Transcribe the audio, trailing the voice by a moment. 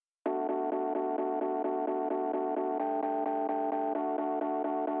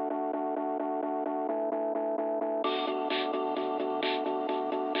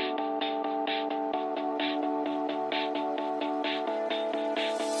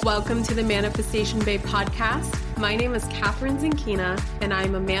Welcome to the Manifestation Babe podcast. My name is Catherine Zinkina, and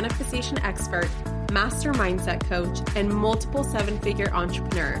I'm a manifestation expert, master mindset coach, and multiple seven-figure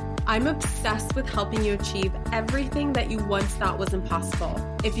entrepreneur. I'm obsessed with helping you achieve everything that you once thought was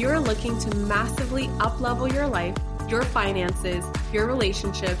impossible. If you're looking to massively up-level your life, your finances, your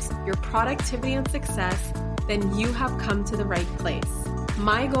relationships, your productivity and success, then you have come to the right place.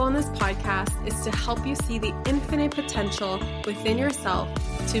 My goal in this podcast is to help you see the infinite potential within yourself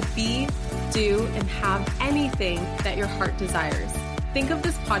to be, do, and have anything that your heart desires. Think of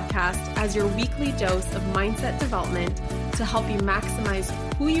this podcast as your weekly dose of mindset development to help you maximize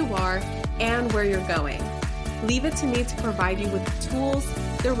who you are and where you're going. Leave it to me to provide you with the tools,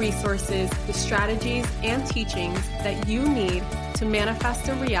 the resources, the strategies, and teachings that you need to manifest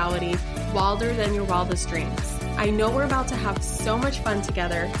a reality wilder than your wildest dreams. I know we're about to have so much fun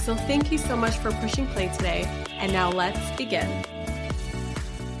together, so thank you so much for pushing play today. And now let's begin.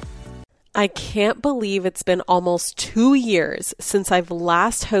 I can't believe it's been almost 2 years since I've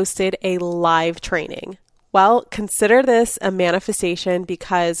last hosted a live training. Well, consider this a manifestation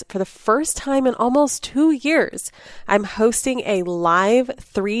because for the first time in almost 2 years, I'm hosting a live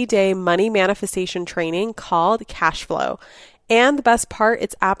 3-day money manifestation training called Cash Flow. And the best part,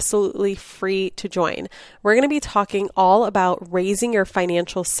 it's absolutely free to join. We're going to be talking all about raising your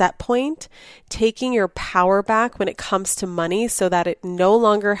financial set point, taking your power back when it comes to money so that it no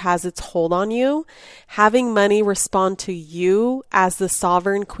longer has its hold on you, having money respond to you as the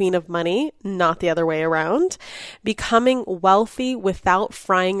sovereign queen of money, not the other way around, becoming wealthy without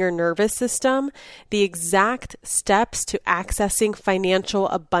frying your nervous system, the exact steps to accessing financial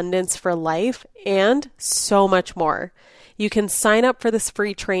abundance for life, and so much more. You can sign up for this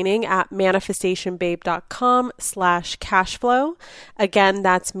free training at manifestationbabe.com/cashflow. Again,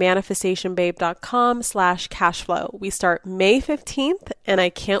 that's manifestationbabe.com/cashflow. We start May 15th, and I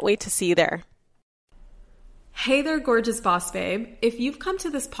can't wait to see you there. Hey there, gorgeous boss babe. If you've come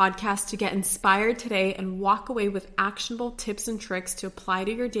to this podcast to get inspired today and walk away with actionable tips and tricks to apply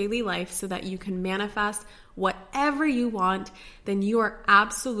to your daily life so that you can manifest whatever you want, then you are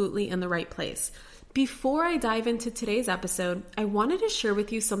absolutely in the right place. Before I dive into today's episode, I wanted to share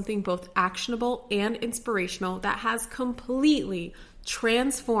with you something both actionable and inspirational that has completely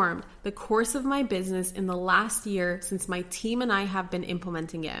transformed the course of my business in the last year since my team and I have been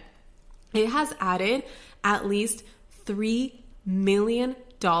implementing it. It has added at least $3 million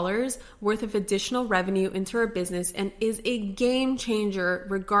worth of additional revenue into our business and is a game changer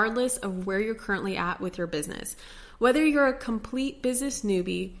regardless of where you're currently at with your business. Whether you're a complete business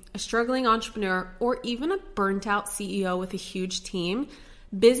newbie, a struggling entrepreneur, or even a burnt out CEO with a huge team,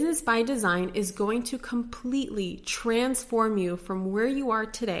 Business by Design is going to completely transform you from where you are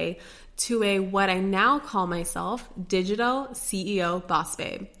today to a, what I now call myself, digital CEO boss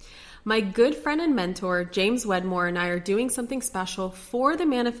babe. My good friend and mentor, James Wedmore, and I are doing something special for the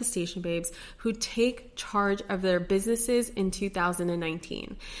Manifestation Babes who take charge of their businesses in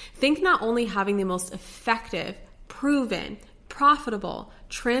 2019. Think not only having the most effective, proven, profitable,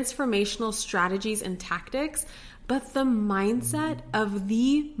 transformational strategies and tactics, but the mindset of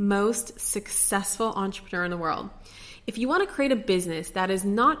the most successful entrepreneur in the world. If you want to create a business that is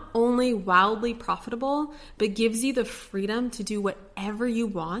not only wildly profitable, but gives you the freedom to do whatever you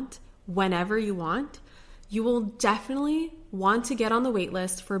want, whenever you want, you will definitely want to get on the wait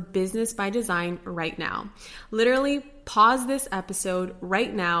list for Business by Design right now. Literally pause this episode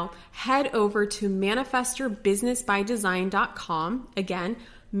right now, head over to manifestyourbusinessbydesign.com. Again,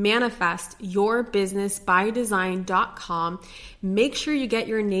 manifestyourbusinessbydesign.com. Make sure you get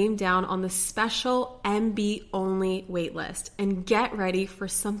your name down on the special MB only waitlist and get ready for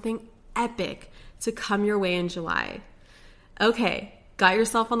something epic to come your way in July. Okay, got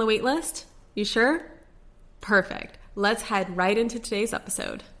yourself on the wait list? You sure? Perfect. Let's head right into today's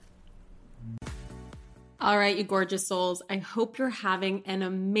episode. All right, you gorgeous souls. I hope you're having an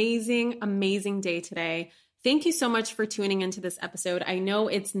amazing, amazing day today. Thank you so much for tuning into this episode. I know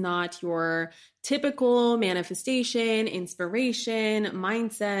it's not your typical manifestation, inspiration,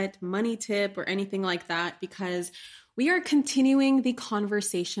 mindset, money tip, or anything like that, because we are continuing the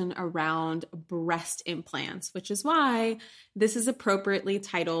conversation around breast implants, which is why this is appropriately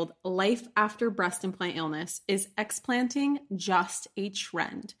titled Life After Breast Implant Illness. Is Explanting Just a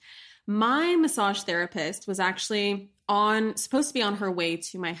Trend? My massage therapist was actually supposed to be on her way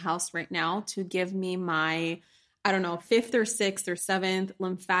to my house right now to give me my, 5th or 6th or 7th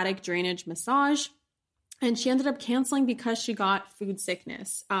lymphatic drainage massage. And she ended up canceling because she got food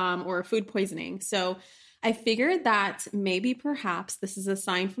sickness or food poisoning. So I figured that maybe perhaps this is a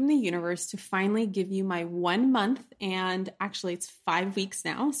sign from the universe to finally give you my 1 month, and actually it's 5 weeks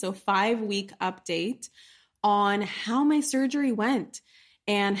now, so 5-week update on how my surgery went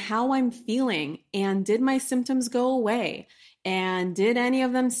and how I'm feeling, and did my symptoms go away, and did any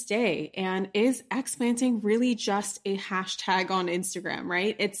of them stay, and is explanting really just a hashtag on Instagram,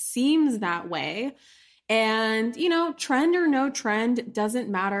 right? It seems that way. And, trend or no trend doesn't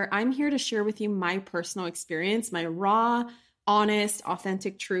matter. I'm here to share with you my personal experience, my raw, honest,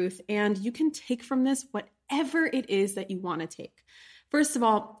 authentic truth, and you can take from this whatever it is that you want to take. First of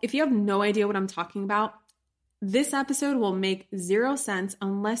all, if you have no idea what I'm talking about, this episode will make 0 sense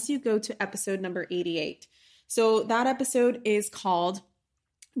unless you go to episode number 88. So that episode is called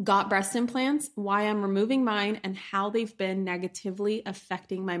Got Breast Implants, Why I'm Removing Mine, and How They've Been Negatively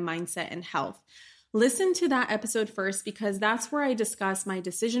Affecting My Mindset and Health. Listen to that episode first, because that's where I discuss my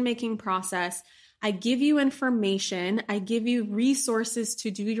decision-making process. I give you information. I give you resources to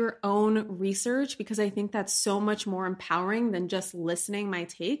do your own research, because I think that's so much more empowering than just listening my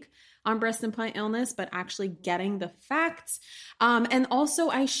take on breast implant illness, but actually getting the facts. And also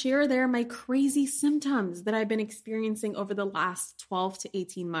I share there my crazy symptoms that I've been experiencing over the last 12 to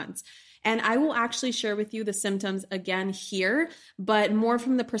 18 months. And I will actually share with you the symptoms again here, but more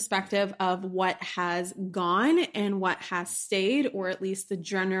from the perspective of what has gone and what has stayed, or at least the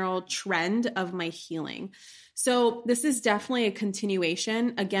general trend of my healing. So this is definitely a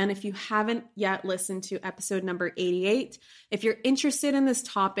continuation. Again, if you haven't yet listened to episode number 88, if you're interested in this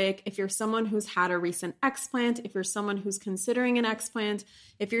topic, if you're someone who's had a recent explant, if you're someone who's considering an explant,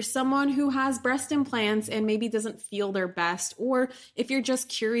 if you're someone who has breast implants and maybe doesn't feel their best, or if you're just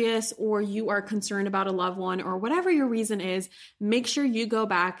curious or you are concerned about a loved one, or whatever your reason is, make sure you go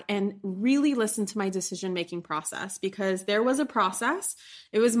back and really listen to my decision-making process, because there was a process.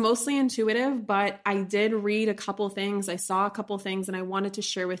 It was mostly intuitive, but I did read a couple things. I saw a couple things, and I wanted to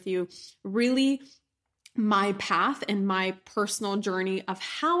share with you really my path and my personal journey of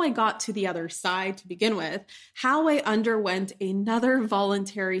how I got to the other side to begin with, how I underwent another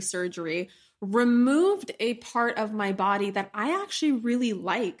voluntary surgery, removed a part of my body that I actually really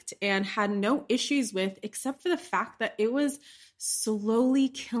liked and had no issues with, except for the fact that it was slowly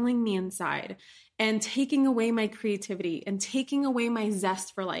killing me inside and taking away my creativity and taking away my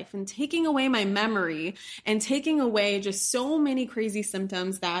zest for life and taking away my memory and taking away just so many crazy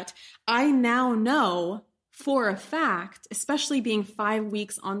symptoms that I now know for a fact, especially being 5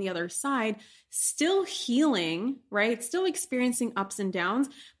 weeks on the other side, still healing, right? Still experiencing ups and downs,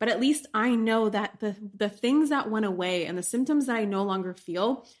 but at least I know that the things that went away and the symptoms that I no longer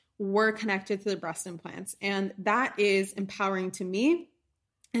feel were connected to the breast implants. And that is empowering to me.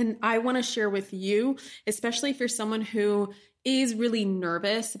 And I want to share with you, especially if you're someone who is really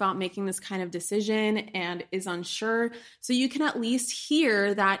nervous about making this kind of decision and is unsure. So you can at least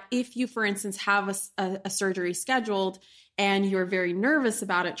hear that if you, for instance, have a surgery scheduled and you're very nervous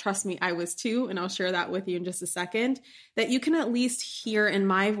about it, trust me, I was too, and I'll share that with you in just a second, that you can at least hear in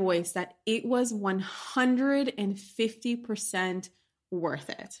my voice that it was 150% worth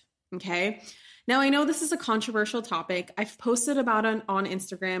it. Okay. Now, I know this is a controversial topic. I've posted about it on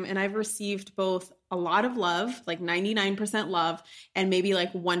Instagram, and I've received both a lot of love, like 99% love, and maybe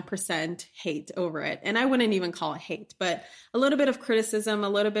like 1% hate over it. And I wouldn't even call it hate, but a little bit of criticism, a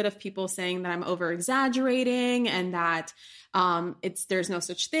little bit of people saying that I'm over exaggerating and that there's no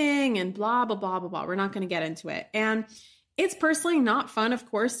such thing and blah, blah, blah, blah, blah. We're not going to get into it. And it's personally not fun, of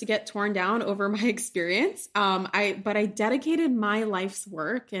course, to get torn down over my experience. But I dedicated my life's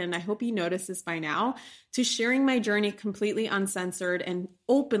work, and I hope you notice this by now, to sharing my journey completely uncensored and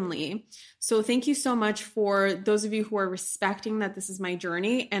openly. So thank you so much for those of you who are respecting that this is my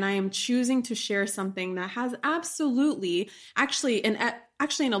journey, and I am choosing to share something that has absolutely, actually in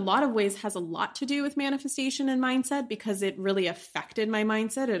a lot of ways has a lot to do with manifestation and mindset, because it really affected my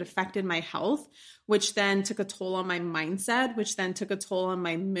mindset. It affected my health, which then took a toll on my mindset, which then took a toll on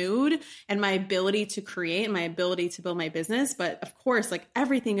my mood and my ability to create and my ability to build my business. But of course, like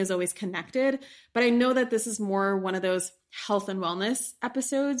everything is always connected. But I know that this is more one of those health and wellness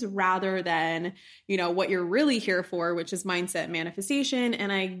episodes rather than, what you're really here for, which is mindset and manifestation.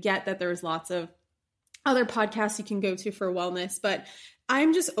 And I get that there's lots of other podcasts you can go to for wellness, but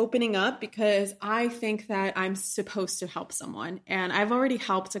I'm just opening up because I think that I'm supposed to help someone. And I've already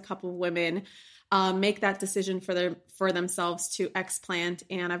helped a couple of women make that decision for themselves to explant.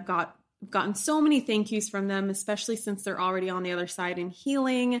 And I've gotten so many thank yous from them, especially since they're already on the other side in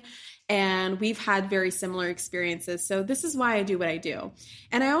healing. And we've had very similar experiences. So this is why I do what I do.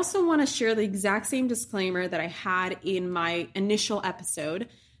 And I also want to share the exact same disclaimer that I had in my initial episode,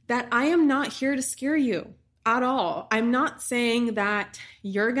 that I am not here to scare you at all. I'm not saying that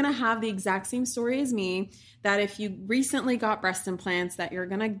you're going to have the exact same story as me, that if you recently got breast implants, that you're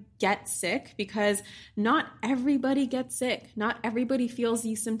going to get sick, because not everybody gets sick. Not everybody feels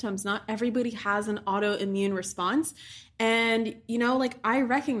these symptoms. Not everybody has an autoimmune response. And, I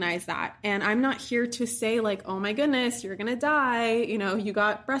recognize that. And I'm not here to say like, oh my goodness, you're going to die. You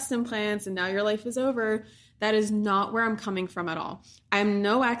got breast implants and now your life is over. That is not where I'm coming from at all. I'm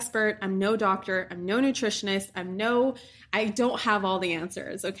no expert. I'm no doctor. I'm no nutritionist. I don't have all the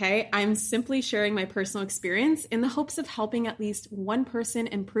answers, okay? I'm simply sharing my personal experience in the hopes of helping at least one person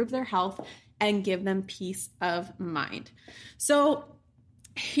improve their health and give them peace of mind. So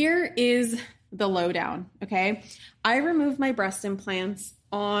here is the lowdown, okay? I removed my breast implants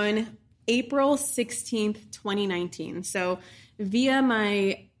on April 16th, 2019. So via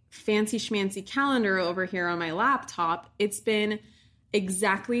my fancy schmancy calendar over here on my laptop, it's been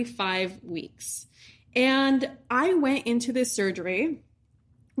exactly 5 weeks. And I went into this surgery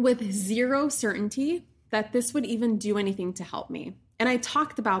with zero certainty that this would even do anything to help me. And I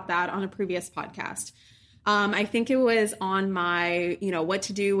talked about that on a previous podcast. I think it was on my, what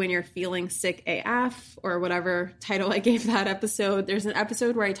to do when you're feeling sick AF, or whatever title I gave that episode. There's an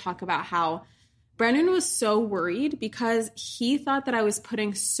episode where I talk about how Brennan was so worried because he thought that I was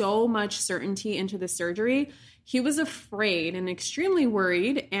putting so much certainty into the surgery. He was afraid and extremely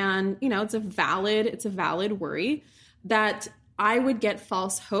worried. And, it's a valid worry that I would get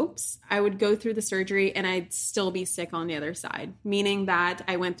false hopes. I would go through the surgery and I'd still be sick on the other side, meaning that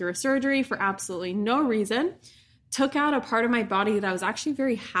I went through a surgery for absolutely no reason, took out a part of my body that I was actually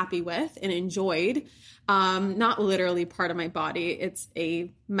very happy with and enjoyed. Not literally part of my body. It's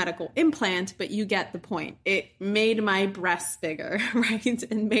a medical implant, but you get the point. It made my breasts bigger, right?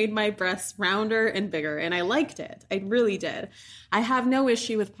 And made my breasts rounder and bigger. And I liked it. I really did. I have no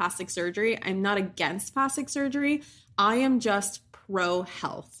issue with plastic surgery. I'm not against plastic surgery. I am just pro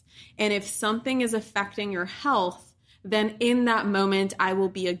health. And if something is affecting your health, then in that moment, I will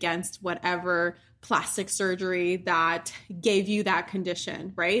be against whatever plastic surgery that gave you that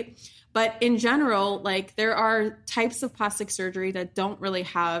condition, right? But in general, there are types of plastic surgery that don't really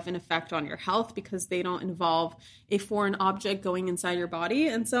have an effect on your health because they don't involve a foreign object going inside your body.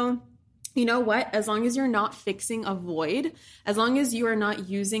 And so, you know what? As long as you're not fixing a void, as long as you are not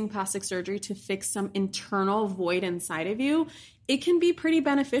using plastic surgery to fix some internal void inside of you, it can be pretty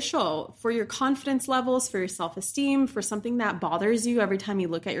beneficial for your confidence levels, for your self-esteem, for something that bothers you every time you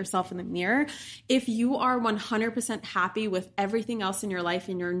look at yourself in the mirror. If you are 100% happy with everything else in your life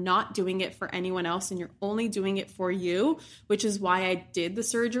and you're not doing it for anyone else and you're only doing it for you, which is why I did the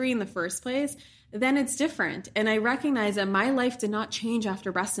surgery in the first place, then it's different. And I recognize that my life did not change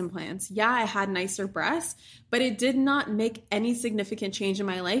after breast implants. Yeah, I had nicer breasts, but it did not make any significant change in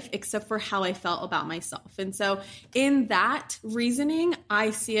my life except for how I felt about myself. And so in that reasoning,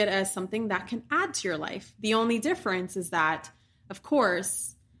 I see it as something that can add to your life. The only difference is that, of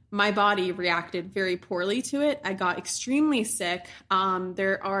course, my body reacted very poorly to it. I got extremely sick.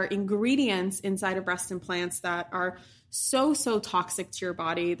 There are ingredients inside of breast implants that are so toxic to your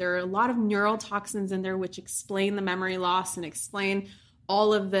body. There are a lot of neurotoxins in there which explain the memory loss and explain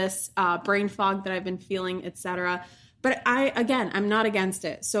all of this brain fog that I've been feeling, etc. But I'm not against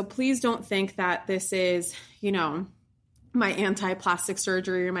it. So please don't think that this is, my anti-plastic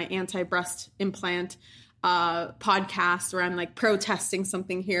surgery or my anti-breast implant podcast where I'm protesting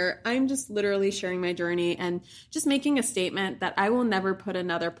something here. I'm just literally sharing my journey and just making a statement that I will never put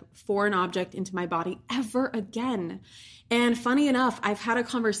another foreign object into my body ever again. And funny enough, I've had a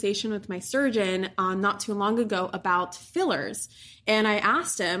conversation with my surgeon not too long ago about fillers. And I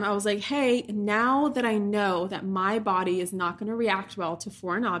asked him, I was like, hey, now that I know that my body is not going to react well to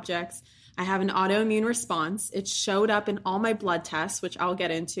foreign objects, I have an autoimmune response. It showed up in all my blood tests, which I'll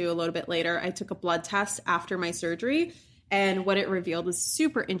get into a little bit later. I took a blood test after my surgery, and what it revealed was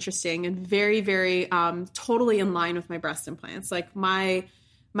super interesting and very, very totally in line with my breast implants. My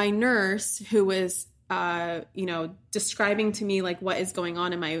nurse, who was describing to me what is going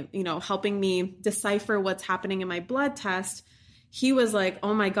on in my, helping me decipher what's happening in my blood test, he was like,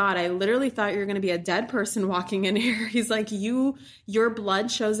 oh my God, I literally thought you were going to be a dead person walking in here. He's like, your blood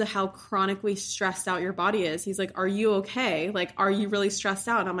shows how chronically stressed out your body is. He's like, are you okay? Are you really stressed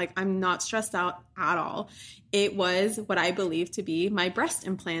out? And I'm like, I'm not stressed out at all. It was what I believe to be my breast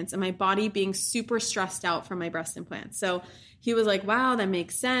implants and my body being super stressed out from my breast implants. So he was like, wow, that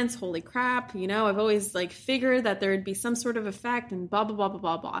makes sense. Holy crap. I've always figured that there would be some sort of effect and blah, blah, blah, blah,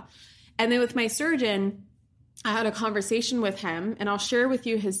 blah, blah. And then with my surgeon, I had a conversation with him, and I'll share with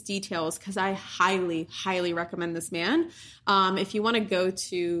you his details because I highly, highly recommend this man. If you want to go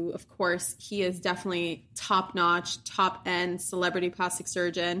to, of course, he is definitely top-notch, top-end celebrity plastic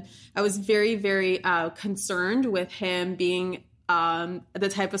surgeon. I was very, very concerned with him being the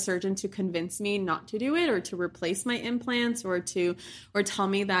type of surgeon to convince me not to do it or to replace my implants or tell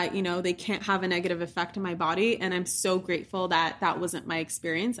me that, they can't have a negative effect on my body. And I'm so grateful that that wasn't my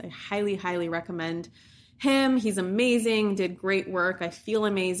experience. I highly, highly recommend him. He's amazing, did great work. I feel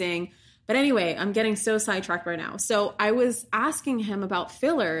amazing. But anyway, I'm getting so sidetracked right now. So I was asking him about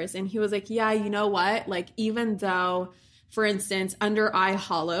fillers, and he was like, yeah, you know what? Like, even though, for instance, under eye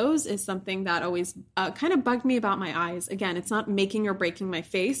hollows is something that always kind of bugged me about my eyes. Again, it's not making or breaking my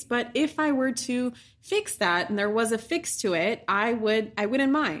face, but if I were to fix that and there was a fix to it, I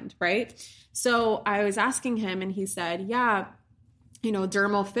wouldn't mind, right? So I was asking him, and he said, yeah,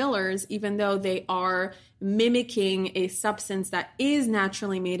 dermal fillers, even though they are mimicking a substance that is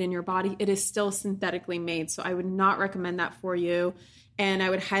naturally made in your body, it is still synthetically made. So I would not recommend that for you. And I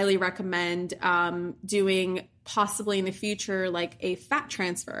would highly recommend doing possibly in the future, like a fat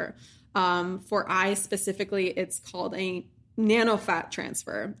transfer. For eyes specifically, it's called a nano fat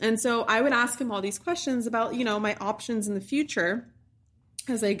transfer. And so I would ask him all these questions about, my options in the future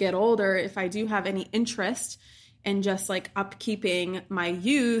as I get older, if I do have any interest and just like upkeeping my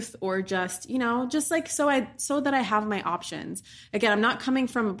youth or just like so that I have my options. Again, I'm not coming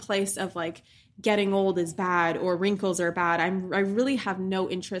from a place of like getting old is bad or wrinkles are bad. I really have no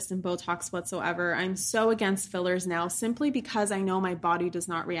interest in Botox whatsoever. I'm so against fillers now simply because I know my body does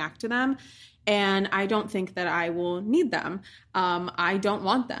not react to them. And I don't think that I will need them. I don't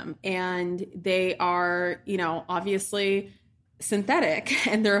want them. And they are, obviously synthetic,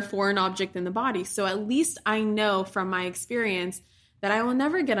 and they're a foreign object in the body. So at least I know from my experience that I will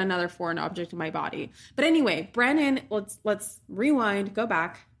never get another foreign object in my body. But anyway, Brennan, let's rewind, go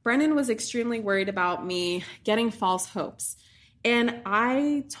back. Brennan was extremely worried about me getting false hopes. And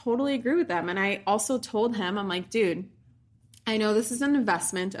I totally agree with them. And I also told him, I'm like, dude, I know this is an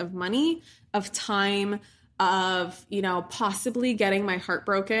investment of money, of time, of, possibly getting my heart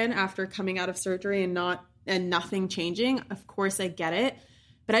broken after coming out of surgery and nothing changing. Of course, I get it.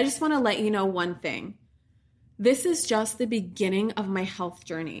 But I just want to let you know one thing. This is just the beginning of my health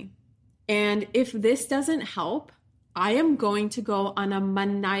journey. And if this doesn't help, I am going to go on a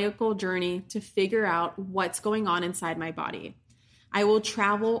maniacal journey to figure out what's going on inside my body. I will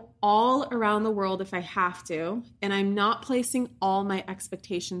travel all around the world if I have to, and I'm not placing all my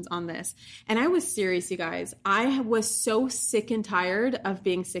expectations on this. And I was serious, you guys. I was so sick and tired of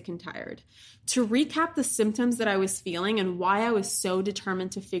being sick and tired. To recap the symptoms that I was feeling and why I was so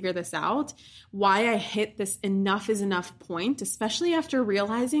determined to figure this out, why I hit this enough is enough point, especially after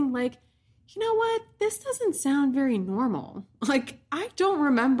realizing, like, you know what? This doesn't sound very normal. Like, I don't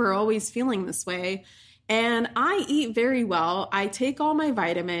remember always feeling this way. And I eat very well. I take all my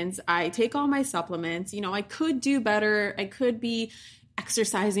vitamins. I take all my supplements. I could do better. I could be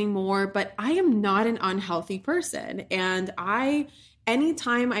exercising more, but I am not an unhealthy person. And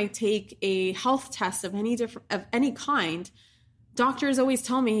anytime I take a health test of any kind, doctors always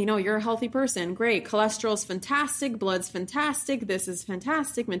tell me, you're a healthy person. Great. Cholesterol's fantastic. Blood's fantastic. This is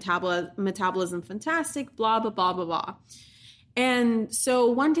fantastic. Metabolism fantastic. Blah, blah, blah, blah, blah. And so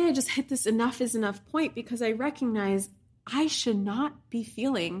one day I just hit this enough is enough point because I recognize I should not be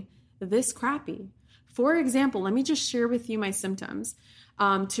feeling this crappy. For example, let me just share with you my symptoms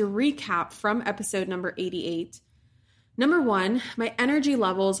to recap from episode number 88. Number one, my energy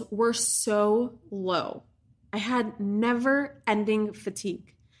levels were so low. I had never-ending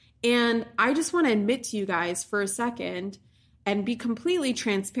fatigue. And I just want to admit to you guys for a second and be completely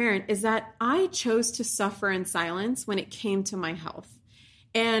transparent is that I chose to suffer in silence when it came to my health.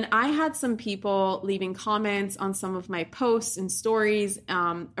 And I had some people leaving comments on some of my posts and stories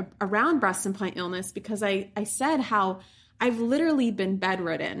around breast implant illness because I said how I've literally been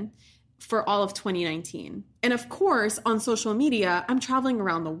bedridden for all of 2019. And of course, on social media, I'm traveling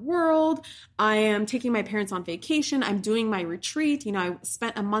around the world. I am taking my parents on vacation. I'm doing my retreat. I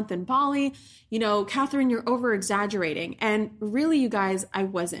spent a month in Bali. Catherine, you're over exaggerating. And really, you guys, I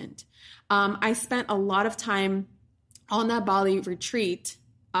wasn't. I spent a lot of time on that Bali retreat,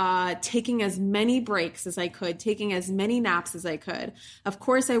 taking as many breaks as I could, taking as many naps as I could. Of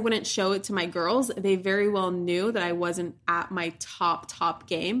course, I wouldn't show it to my girls. They very well knew that I wasn't at my top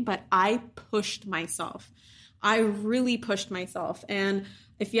game, but I pushed myself. I really pushed myself. And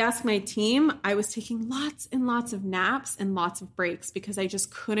if you ask my team, I was taking lots and lots of naps and lots of breaks because I just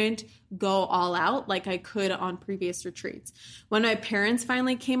couldn't go all out like I could on previous retreats. When my parents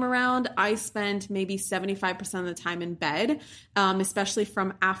finally came around, I spent maybe 75% of the time in bed, especially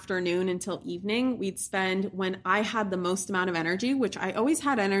from afternoon until evening. We'd spend when I had the most amount of energy, which I always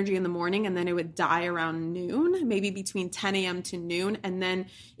had energy in the morning, and then it would die around noon, maybe between 10 a.m. to noon. And then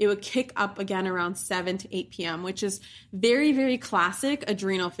it would kick up again around 7 to 8 p.m., which is very, very classic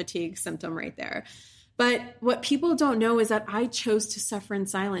adrenal fatigue symptom right there. But what people don't know is that I chose to suffer in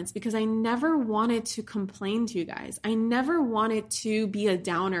silence because I never wanted to complain to you guys. I never wanted to be a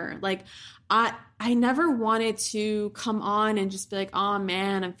downer. Like I never wanted to come on and just be like, oh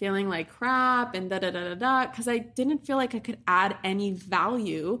man, I'm feeling like crap and da-da-da-da-da, because I didn't feel like I could add any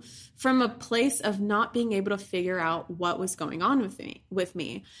value from a place of not being able to figure out what was going on with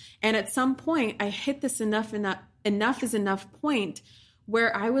me. And at some point I hit this enough is enough point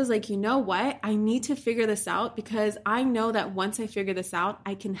where I was like, you know what? I need to figure this out because I know that once I figure this out,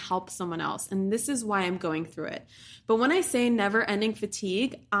 I can help someone else. And this is why I'm going through it. But when I say never ending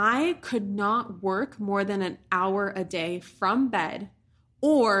fatigue, I could not work more than an hour a day from bed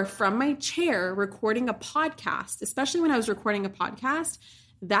or from my chair recording a podcast, especially when I was recording a podcast.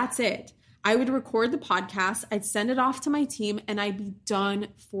 That's it. I would record the podcast, I'd send it off to my team, and I'd be done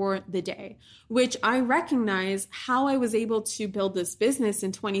for the day, which I recognize how I was able to build this business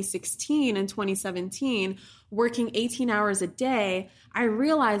in 2016 and 2017, working 18 hours a day. I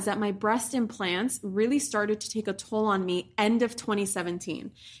realized that my breast implants really started to take a toll on me end of 2017,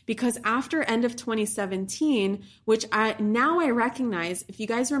 because after end of 2017, which I recognize, if you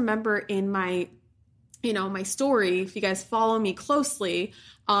guys remember in my story, if you guys follow me closely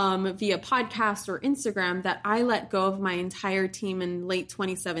via podcast or Instagram, that I let go of my entire team in late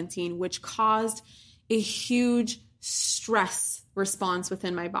 2017, which caused a huge stress response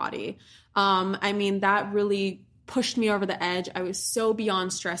within my body. That really pushed me over the edge. I was so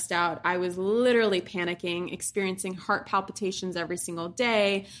beyond stressed out. I was literally panicking, experiencing heart palpitations every single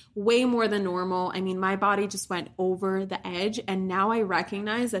day, way more than normal. My body just went over the edge. And now I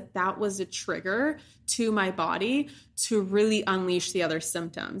recognize that that was a trigger to my body to really unleash the other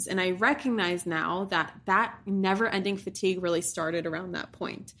symptoms. And I recognize now that that never-ending fatigue really started around that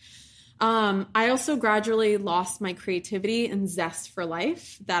point. I also gradually lost my creativity and zest for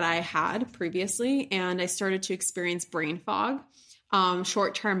life that I had previously, and I started to experience brain fog,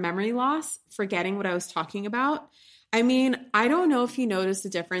 short-term memory loss, forgetting what I was talking about. I don't know if you noticed the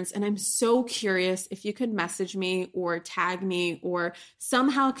difference, and I'm so curious if you could message me or tag me or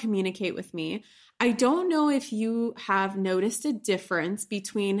somehow communicate with me. I don't know if you have noticed a difference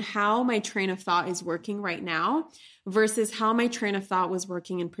between how my train of thought is working right now versus how my train of thought was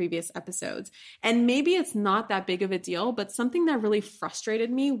working in previous episodes. And maybe it's not that big of a deal, but something that really frustrated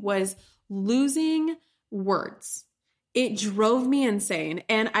me was losing words. It drove me insane.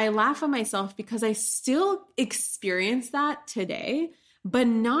 And I laugh at myself because I still experience that today, but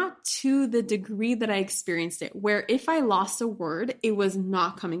not to the degree that I experienced it, where if I lost a word, it was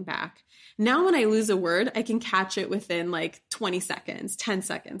not coming back. Now, when I lose a word, I can catch it within like 20 seconds, 10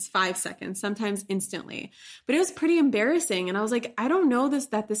 seconds, 5 seconds, sometimes instantly. But it was pretty embarrassing. And I was like, I don't know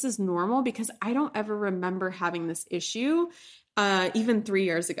that this is normal because I don't ever remember having this issue even 3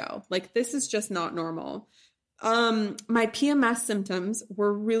 years ago. Like, this is just not normal. My PMS symptoms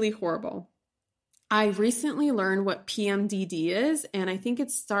were really horrible. I recently learned what PMDD is, and I think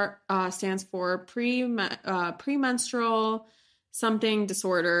it stands for premenstrual something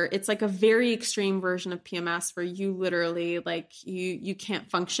disorder. It's like a very extreme version of PMS where you literally you can't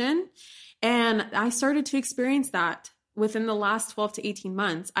function. And I started to experience that within the last 12 to 18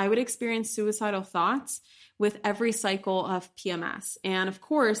 months. I would experience suicidal thoughts with every cycle of PMS. And of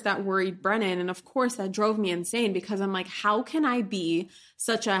course that worried Brennan. And of course that drove me insane because I'm like, how can I be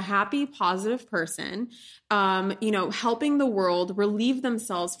such a happy, positive person, helping the world relieve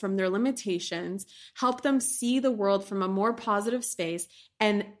themselves from their limitations, help them see the world from a more positive space,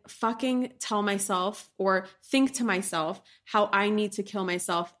 and fucking tell myself or think to myself how I need to kill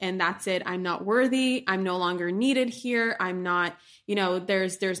myself. And that's it. I'm not worthy. I'm no longer needed here. I'm not,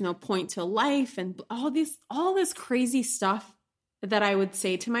 there's no point to life, and all this crazy stuff that I would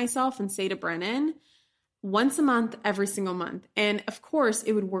say to myself and say to Brennan once a month, every single month. And of course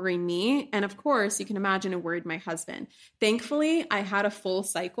it would worry me. And of course you can imagine it worried my husband. Thankfully, I had a full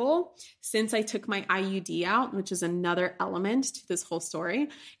cycle since I took my IUD out, which is another element to this whole story,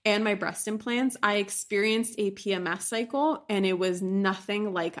 and my breast implants. I experienced a PMS cycle and it was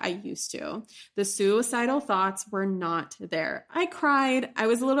nothing like I used to. The suicidal thoughts were not there. I cried. I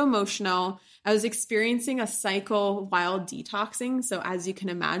was a little emotional. I was experiencing a cycle while detoxing. So as you can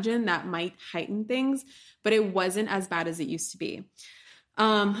imagine, that might heighten things, but it wasn't as bad as it used to be.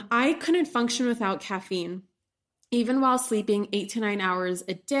 I couldn't function without caffeine. Even while sleeping 8 to 9 hours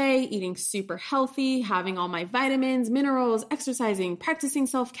a day, eating super healthy, having all my vitamins, minerals, exercising, practicing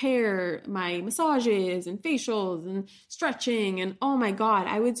self-care, my massages and facials and stretching, and oh my God,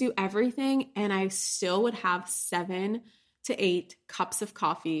 I would do everything and I still would have 7 to 8 cups of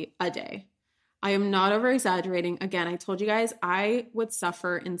coffee a day. I am not over exaggerating. Again, I told you guys I would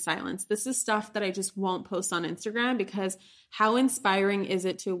suffer in silence. This is stuff that I just won't post on Instagram because how inspiring is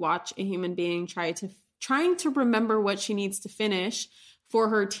it to watch a human being trying to remember what she needs to finish for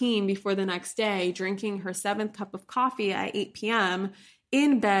her team before the next day, drinking her 7th cup of coffee at 8 p.m.,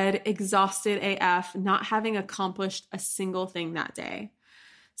 in bed, exhausted AF, not having accomplished a single thing that day.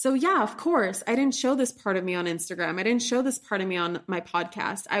 So yeah, of course, I didn't show this part of me on Instagram. I didn't show this part of me on my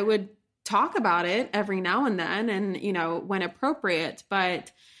podcast. I would talk about it every now and then and, when appropriate,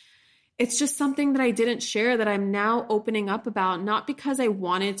 but it's just something that I didn't share that I'm now opening up about, not because I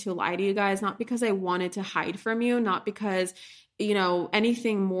wanted to lie to you guys, not because I wanted to hide from you, not because,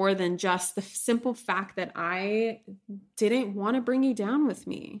 anything more than just the simple fact that I didn't want to bring you down with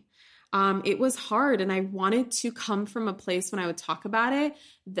me. It was hard and I wanted to come from a place when I would talk about it.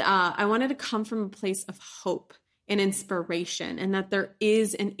 I wanted to come from a place of hope and inspiration and that there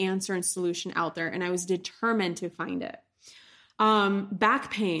is an answer and solution out there. And I was determined to find it. Back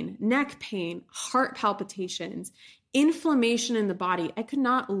pain, neck pain, heart palpitations, inflammation in the body. I could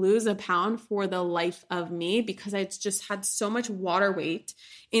not lose a pound for the life of me because I just had so much water weight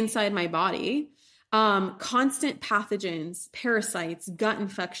inside my body. Constant pathogens, parasites, gut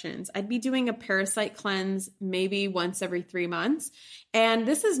infections. I'd be doing a parasite cleanse maybe once every 3 months. And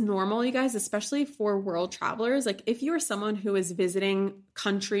this is normal, you guys, especially for world travelers. Like if you are someone who is visiting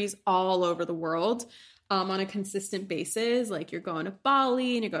countries all over the world, on a consistent basis, like you're going to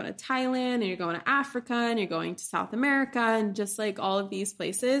Bali and you're going to Thailand and you're going to Africa and you're going to South America and just like all of these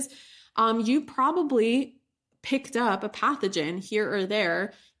places, you probably picked up a pathogen here or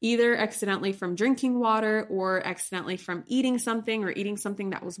there, either accidentally from drinking water or accidentally from eating something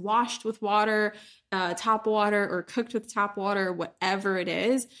that was washed with water, tap water or cooked with tap water, whatever it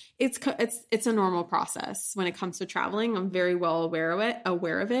is. It's a normal process when it comes to traveling. I'm very well aware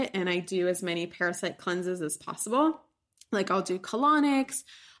of it. And I do as many parasite cleanses as possible. Like I'll do colonics,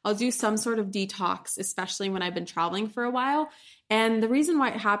 I'll do some sort of detox, especially when I've been traveling for a while. And the reason why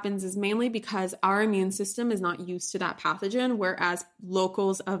it happens is mainly because our immune system is not used to that pathogen, whereas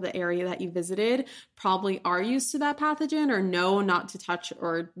locals of the area that you visited probably are used to that pathogen or know not to touch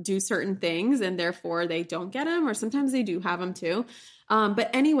or do certain things, and therefore they don't get them, or sometimes they do have them too. But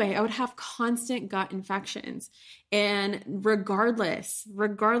anyway, I would have constant gut infections. And regardless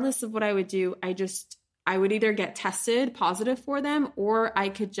of what I would do, I would either get tested positive for them, or I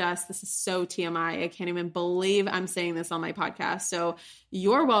could this is so TMI. I can't even believe I'm saying this on my podcast. So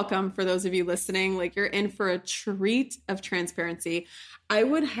you're welcome for those of you listening, like you're in for a treat of transparency. I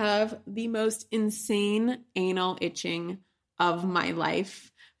would have the most insane anal itching of my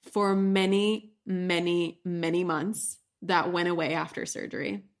life for many, many, many months that went away after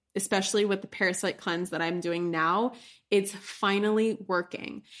surgery. Especially with the parasite cleanse that I'm doing now, it's finally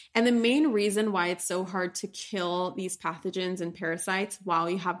working. And the main reason why it's so hard to kill these pathogens and parasites while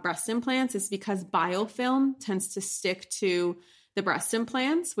you have breast implants is because biofilm tends to stick to the breast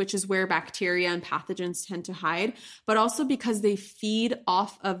implants, which is where bacteria and pathogens tend to hide, but also because they feed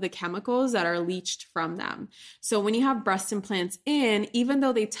off of the chemicals that are leached from them. So when you have breast implants in, even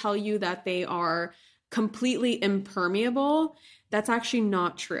though they tell you that they are completely impermeable, that's actually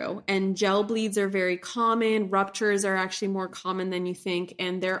not true. And gel bleeds are very common. Ruptures are actually more common than you think.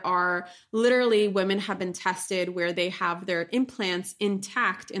 And there are literally women have been tested where they have their implants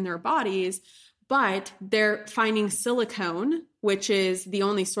intact in their bodies, but they're finding silicone, which is the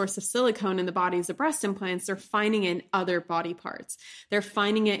only source of silicone in the bodies of breast implants. They're finding it in other body parts. They're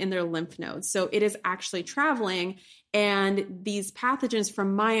finding it in their lymph nodes. So it is actually traveling. And these pathogens,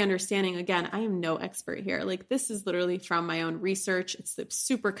 from my understanding, again, I am no expert here. Like this is literally from my own research. It's the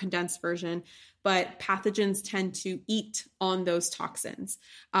super condensed version, but pathogens tend to eat on those toxins.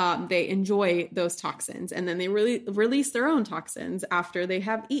 They enjoy those toxins and then they really release their own toxins after they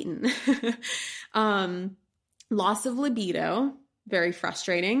have eaten. Loss of libido, very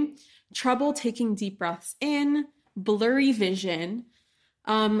frustrating. Trouble taking deep breaths in, blurry vision.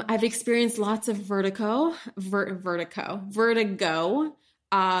 I've experienced lots of vertigo.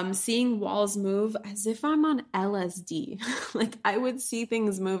 seeing walls move as if I'm on LSD. Like I would see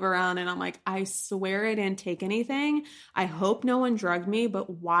things move around and I'm like, I swear I didn't take anything. I hope no one drugged me, but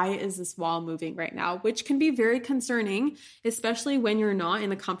why is this wall moving right now? Which can be very concerning, especially when you're not in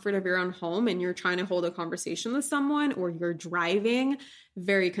the comfort of your own home and you're trying to hold a conversation with someone or you're driving.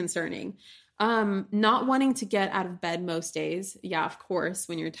 Very concerning. Not wanting to get out of bed most days. Yeah, of course,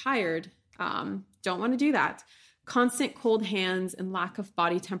 when you're tired, don't want to do that. Constant cold hands and lack of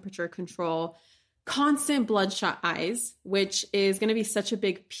body temperature control, constant bloodshot eyes, which is going to be such a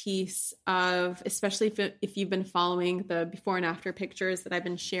big piece of, especially if you've been following the before and after pictures that I've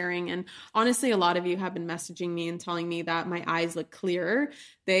been sharing. And honestly, a lot of you have been messaging me and telling me that my eyes look clearer.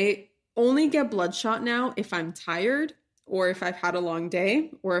 They only get bloodshot now if I'm tired or if I've had a long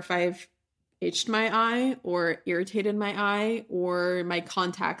day or if I've itched my eye or irritated my eye or my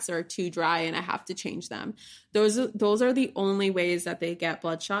contacts are too dry and I have to change them. Those are the only ways that they get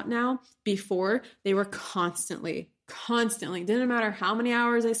bloodshot now. Before, they were constantly, didn't matter how many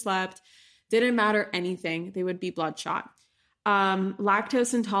hours I slept, didn't matter anything, they would be bloodshot.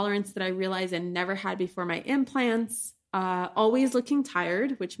 Lactose intolerance that I realized I never had before my implants. Always looking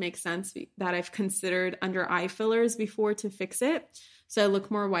tired, which makes sense that I've considered under eye fillers before to fix it. So I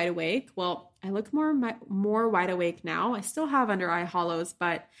look more wide awake. Well, I look more wide awake now. I still have under eye hollows,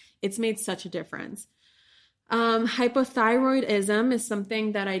 but it's made such a difference. Hypothyroidism is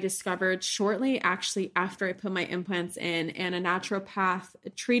something that I discovered shortly actually after I put my implants in, and a naturopath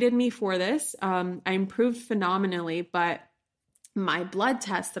treated me for this. I improved phenomenally, but my blood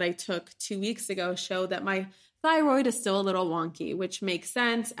test that I took 2 weeks ago showed that my thyroid is still a little wonky, which makes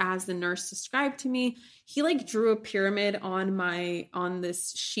sense. As the nurse described to me, he like drew a pyramid on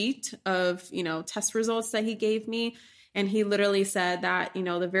this sheet of, test results that he gave me. And he literally said that,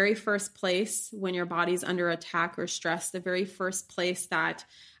 the very first place when your body's under attack or stress, the very first place that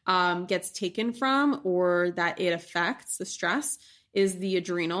gets taken from or that it affects the stress is the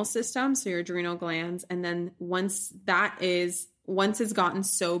adrenal system. So your adrenal glands. And then once it's gotten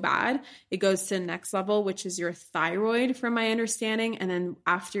so bad, it goes to the next level, which is your thyroid, from my understanding. And then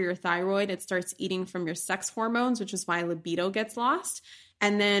after your thyroid, it starts eating from your sex hormones, which is why libido gets lost.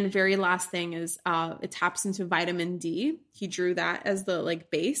 And then very last thing is it taps into vitamin D. He drew that as the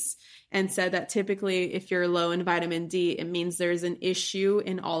base and said that typically if you're low in vitamin D, it means there's an issue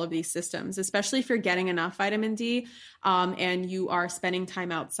in all of these systems, especially if you're getting enough vitamin D and you are spending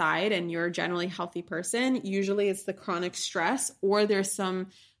time outside and you're a generally healthy person. Usually it's the chronic stress or there's some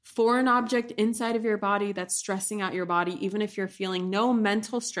foreign object inside of your body that's stressing out your body, even if you're feeling no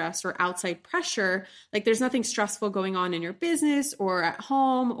mental stress or outside pressure. Like there's nothing stressful going on in your business or at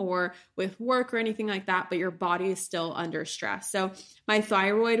home or with work or anything like that, but your body is still under stress. So my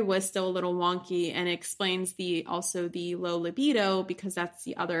thyroid was still a little wonky, and it explains also the low libido, because that's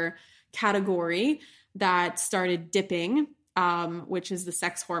the other category that started dipping, which is the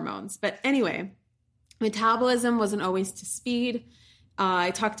sex hormones. But anyway, metabolism wasn't always to speed.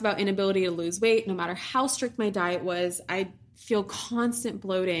 I talked about inability to lose weight. No matter how strict my diet was, I feel constant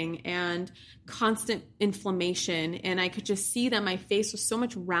bloating and constant inflammation. And I could just see that my face was so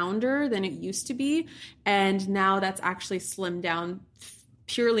much rounder than it used to be. And now that's actually slimmed down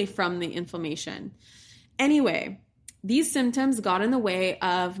purely from the inflammation. Anyway, these symptoms got in the way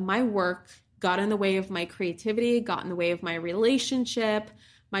of my work, got in the way of my creativity, got in the way of my relationship,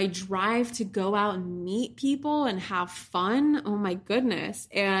 my drive to go out and meet people and have fun. Oh my goodness.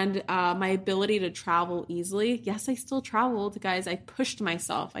 And my ability to travel easily. Yes, I still traveled, guys. I pushed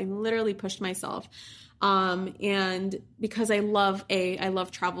myself. I literally pushed myself. And because I love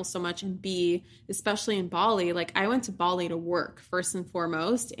travel so much, and B, especially in Bali, I went to Bali to work first and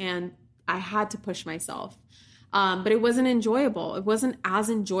foremost, and I had to push myself. But it wasn't enjoyable. It wasn't as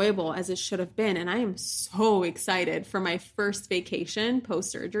enjoyable as it should have been. And I am so excited for my first vacation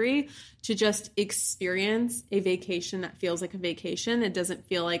post-surgery to just experience a vacation that feels like a vacation. It doesn't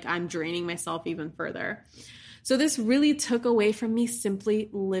feel like I'm draining myself even further. So this really took away from me simply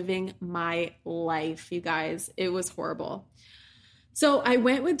living my life, you guys. It was horrible. So I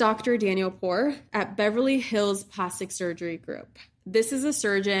went with Dr. Daniel Poor at Beverly Hills Plastic Surgery Group. This is a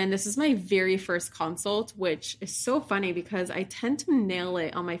surgeon. This is my very first consult, which is so funny because I tend to nail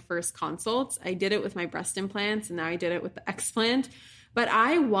it on my first consults. I did it with my breast implants, and now I did it with the explant. But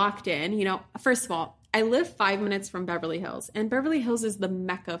I walked in, first of all, I live 5 minutes from Beverly Hills, and Beverly Hills is the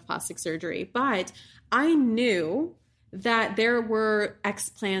mecca of plastic surgery. But I knew that there were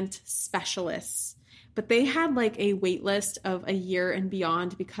explant specialists, but they had like a wait list of a year and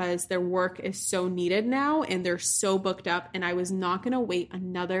beyond because their work is so needed now and they're so booked up. And I was not going to wait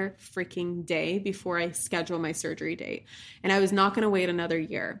another freaking day before I schedule my surgery date. And I was not going to wait another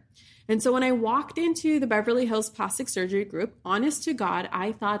year. And so when I walked into the Beverly Hills Plastic Surgery Group, honest to God,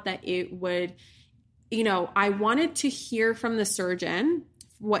 I thought that it would, I wanted to hear from the surgeon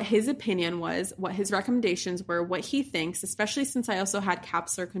what his opinion was, what his recommendations were, what he thinks, especially since I also had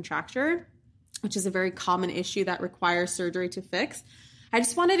capsular contracture, which is a very common issue that requires surgery to fix. I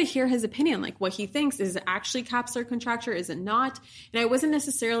just wanted to hear his opinion, like what he thinks. Is it actually capsular contracture? Is it not? And I wasn't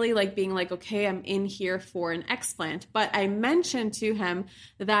necessarily like being like, okay, I'm in here for an explant, but I mentioned to him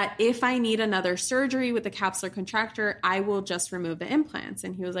that if I need another surgery with the capsular contracture, I will just remove the implants.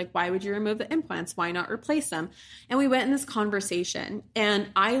 And he was like, why would you remove the implants? Why not replace them? And we went in this conversation and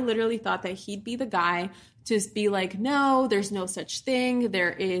I literally thought that he'd be the guy to be like, no, there's no such thing.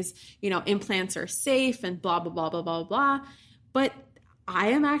 There is, implants are safe and blah, blah, blah, blah, blah, blah. But I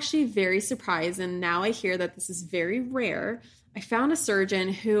am actually very surprised, and now I hear that this is very rare. I found a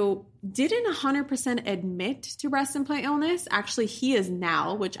surgeon who didn't 100% admit to breast implant illness. Actually, he is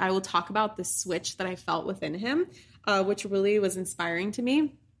now, which I will talk about the switch that I felt within him, which really was inspiring to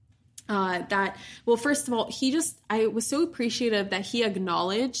me. First of all, I was so appreciative that he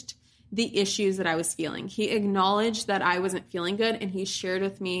acknowledged the issues that I was feeling. He acknowledged that I wasn't feeling good, and he shared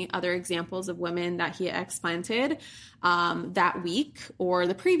with me other examples of women that he explanted that week or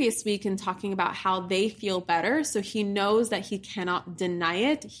the previous week and talking about how they feel better. So he knows that he cannot deny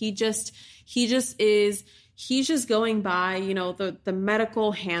it. He's just going by, the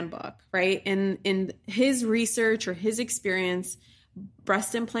medical handbook, right? And in his research or his experience,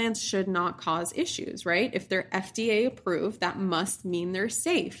 breast implants should not cause issues, right? If they're FDA approved, that must mean they're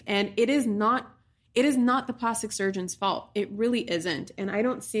safe. And it is not the plastic surgeon's fault. It really isn't. And I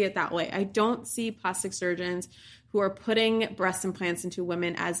don't see it that way. I don't see plastic surgeons who are putting breast implants into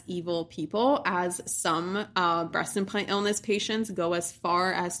women as evil people, as some breast implant illness patients go as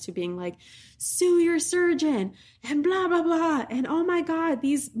far as to being like, sue your surgeon and blah, blah, blah. And oh my God,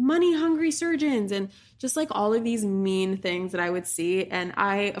 these money hungry surgeons and just like all of these mean things that I would see. And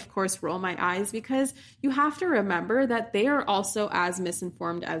I, of course, roll my eyes because you have to remember that they are also as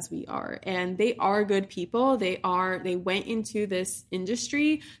misinformed as we are. And they are good people. They went into this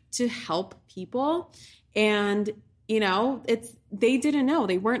industry to help people. And, they didn't know.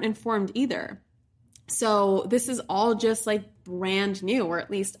 They weren't informed either. So this is all just like brand new, or at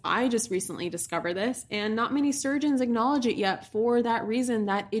least I just recently discovered this, and not many surgeons acknowledge it yet for that reason,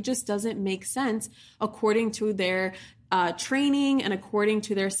 that it just doesn't make sense according to their training and according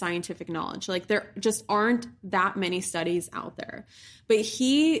to their scientific knowledge. Like there just aren't that many studies out there. But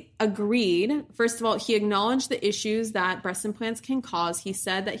he agreed. First of all, he acknowledged the issues that breast implants can cause. He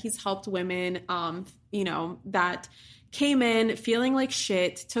said that he's helped women, that came in feeling like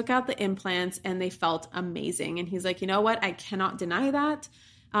shit, took out the implants, and they felt amazing. And he's like, you know what? I cannot deny that.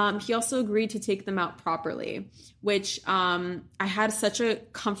 He also agreed to take them out properly, which I had such a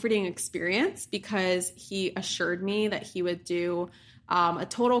comforting experience because he assured me that he would do a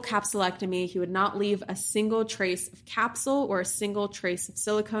total capsulectomy. He would not leave a single trace of capsule or a single trace of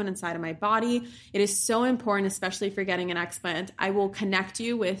silicone inside of my body. It is so important, especially for getting an explant. I will connect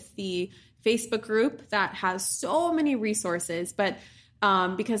you with the Facebook group that has so many resources, but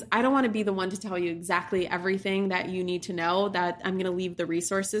because I don't want to be the one to tell you exactly everything that you need to know, that I'm going to leave the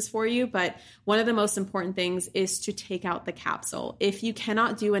resources for you. But one of the most important things is to take out the capsule. If you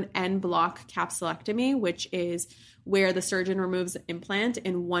cannot do an en bloc capsulectomy, which is where the surgeon removes the implant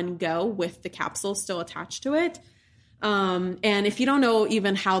in one go with the capsule still attached to it. And if you don't know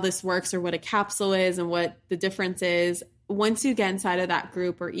even how this works or what a capsule is and what the difference is, once you get inside of that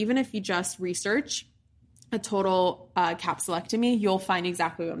group, or even if you just research a total capsulectomy, you'll find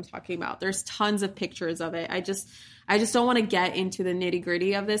exactly what I'm talking about. There's tons of pictures of it. I just don't want to get into the nitty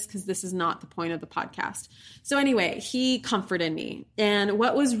gritty of this because this is not the point of the podcast. So anyway, he comforted me. And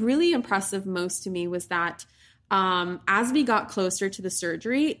what was really impressive most to me was that as we got closer to the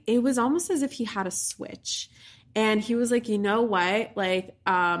surgery, it was almost as if he had a switch. And he was like, you know what? Like,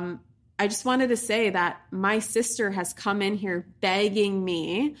 I just wanted to say that my sister has come in here begging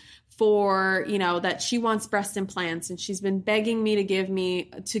me for, that she wants breast implants, and she's been begging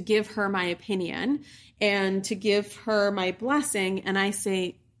me to give her my opinion and to give her my blessing. And I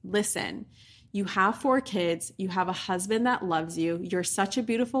say, listen, you have 4 kids, you have a husband that loves you, you're such a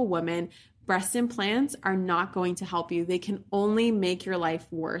beautiful woman. Breast implants are not going to help you. They can only make your life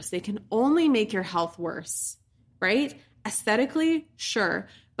worse. They can only make your health worse, right? Aesthetically, sure.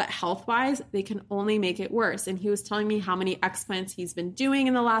 but health-wise, they can only make it worse. And he was telling me how many explants he's been doing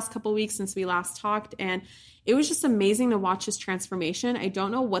in the last couple of weeks since we last talked. And it was just amazing to watch his transformation. I don't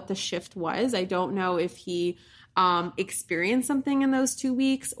know what the shift was. I don't know if he experienced something in those 2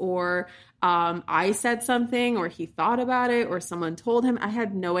 weeks, or I said something, or he thought about it, or someone told him. I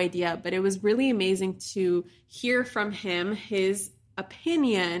had no idea, but it was really amazing to hear from him, his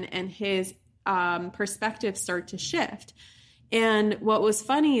opinion and his perspective start to shift. And what was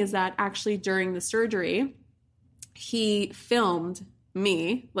funny is that actually during the surgery, he filmed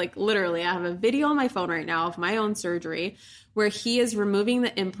me, like literally, I have a video on my phone right now of my own surgery where he is removing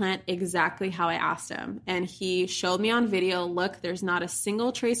the implant exactly how I asked him. And he showed me on video, look, there's not a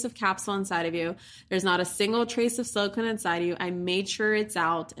single trace of capsule inside of you. There's not a single trace of silicone inside of you. I made sure it's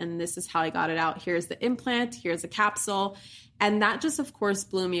out, and this is how I got it out. Here's the implant, here's the capsule. And that just, of course,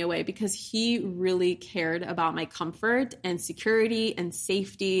 blew me away because he really cared about my comfort and security and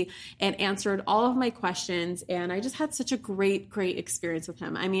safety and answered all of my questions. And I just had such a great experience with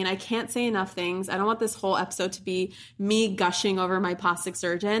him. I mean, I can't say enough things. I don't want this whole episode to be me gushing over my plastic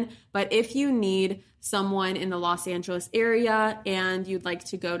surgeon, but if you need someone in the Los Angeles area and you'd like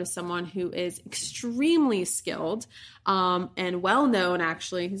to go to someone who is extremely skilled and well-known,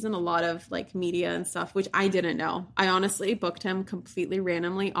 actually, he's in a lot of like media and stuff, which I didn't know. I honestly booked him completely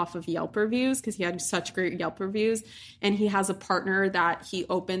randomly off of Yelp reviews because he had such great Yelp reviews. And he has a partner that he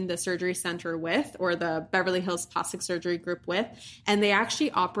opened the surgery center with, or the Beverly Hills Plastic Surgery Group with, and they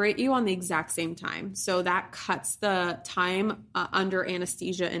actually operate you on the exact same time. So that cuts the time under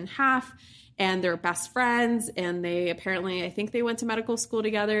anesthesia in half. And they're best friends, and they apparently, I think they went to medical school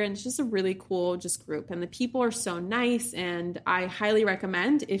together, and it's just a really cool just group. And the people are so nice, and I highly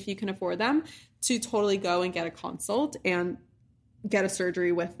recommend, if you can afford them, to totally go and get a consult and get a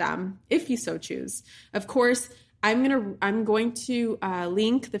surgery with them if you so choose. Of course, I'm going to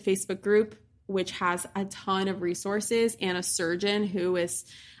link the Facebook group, which has a ton of resources, and a surgeon who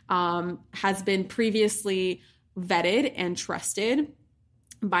has been previously vetted and trusted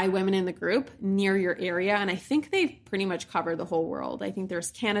by women in the group near your area. And I think they've pretty much covered the whole world. I think there's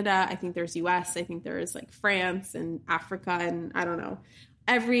Canada, I think there's US, I think there's like France and Africa, and I don't know,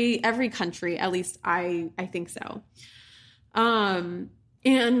 every country, at least I think so. And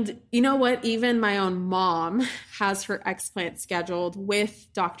you know what? Even my own mom has her explant scheduled with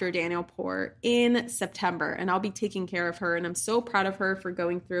Dr. Daniel Poor in September, and I'll be taking care of her. And I'm so proud of her for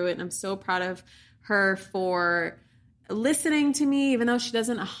going through it. And I'm so proud of her for listening to me, even though she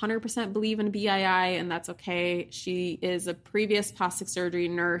doesn't 100% believe in BII, and that's okay. She is a previous plastic surgery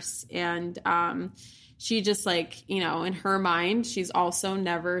nurse, and she just, like, you know, in her mind, she's also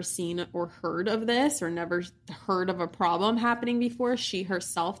never seen or heard of this, or never heard of a problem happening before. She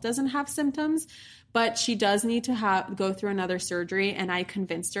herself doesn't have symptoms, but she does need to go through another surgery, and I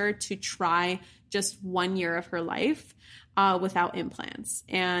convinced her to try just 1 year of her life without implants.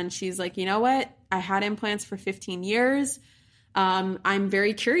 And she's like, you know what? I had implants for 15 years. I'm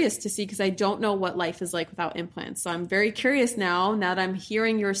very curious to see, because I don't know what life is like without implants. So I'm very curious now that I'm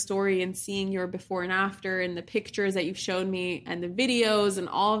hearing your story and seeing your before and after, and the pictures that you've shown me, and the videos, and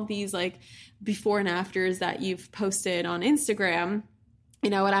all of these like before and afters that you've posted on Instagram. You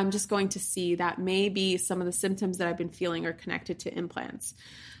know what? I'm just going to see that maybe some of the symptoms that I've been feeling are connected to implants.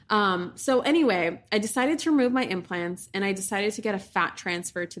 So anyway, I decided to remove my implants, and I decided to get a fat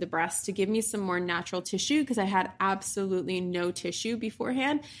transfer to the breast to give me some more natural tissue, because I had absolutely no tissue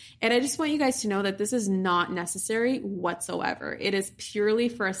beforehand. And I just want you guys to know that this is not necessary whatsoever. It is purely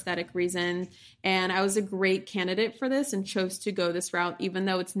for aesthetic reasons. And I was a great candidate for this and chose to go this route, even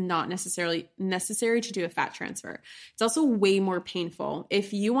though it's not necessarily necessary to do a fat transfer. It's also way more painful.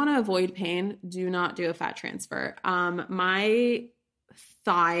 If you want to avoid pain, do not do a fat transfer. My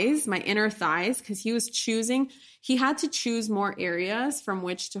thighs, my inner thighs, because he had to choose more areas from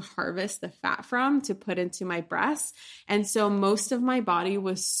which to harvest the fat from to put into my breasts. And so most of my body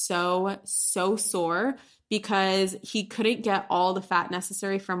was so sore because he couldn't get all the fat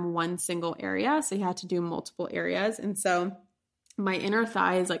necessary from one single area. So he had to do multiple areas. And so my inner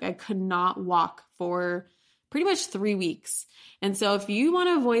thighs, like, I could not walk for pretty much 3 weeks. And so if you want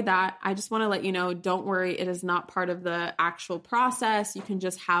to avoid that, I just want to let you know, don't worry. It is not part of the actual process. You can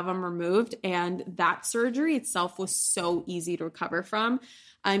just have them removed. And that surgery itself was so easy to recover from.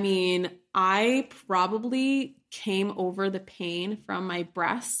 I mean, I probably came over the pain from my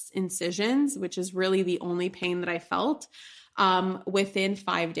breast incisions, which is really the only pain that I felt, within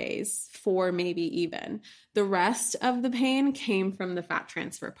 5 days, 4 maybe even. The rest of the pain came from the fat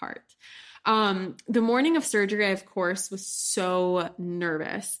transfer part. The morning of surgery, I, of course, was so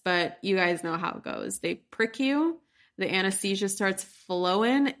nervous, but you guys know how it goes. They prick you, the anesthesia starts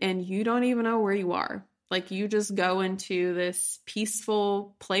flowing and you don't even know where you are. Like you just go into this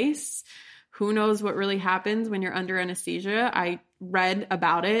peaceful place. Who knows what really happens when you're under anesthesia? I read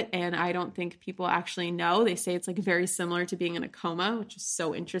about it and I don't think people actually know. They say it's like very similar to being in a coma, which is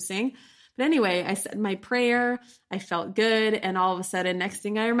so interesting. But anyway, I said my prayer, I felt good. And all of a sudden, next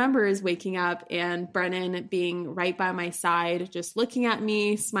thing I remember is waking up and Brennan being right by my side, just looking at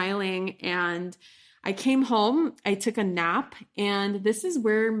me, smiling. And I came home, I took a nap, and this is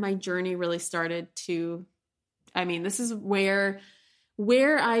where my journey really started this is where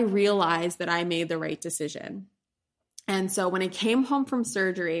I realized that I made the right decision. And so when I came home from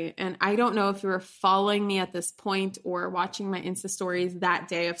surgery, and I don't know if you were following me at this point or watching my Insta stories that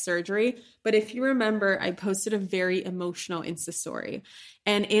day of surgery, but if you remember, I posted a very emotional Insta story.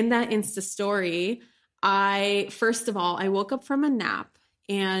 And in that Insta story, first of all, I woke up from a nap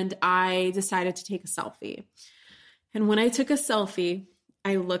and I decided to take a selfie. And when I took a selfie,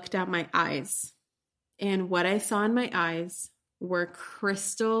 I looked at my eyes. And what I saw in my eyes were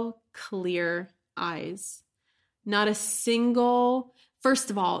crystal clear eyes. Not a single, first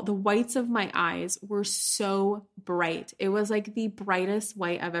of all, the whites of my eyes were so bright. It was like the brightest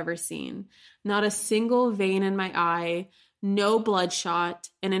white I've ever seen. Not a single vein in my eye, no bloodshot.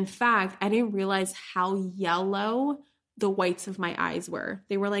 And in fact, I didn't realize how yellow the whites of my eyes were.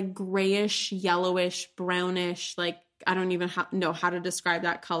 They were like grayish, yellowish, brownish, like I don't even know how to describe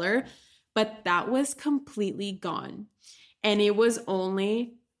that color, but that was completely gone. And it was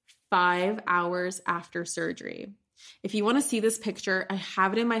only 5 hours after surgery. If you want to see this picture, I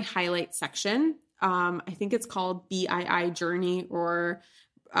have it in my highlight section. I think it's called BII Journey or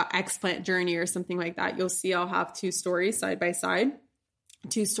Explant Journey or something like that. You'll see I'll have 2 stories side by side,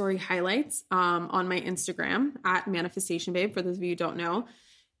 2 story highlights on my Instagram at Manifestation Babe, for those of you who don't know.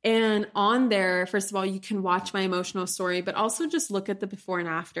 And on there, first of all, you can watch my emotional story, but also just look at the before and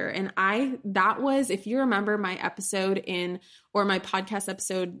after. And that was, if you remember my my podcast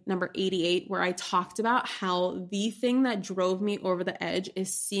episode number 88, where I talked about how the thing that drove me over the edge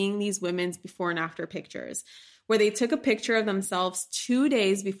is seeing these women's before and after pictures, where they took a picture of themselves 2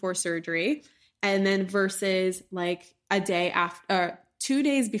 days before surgery and then versus like a day after, 2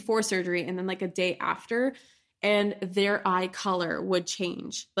 days before surgery and then like a day after. And their eye color would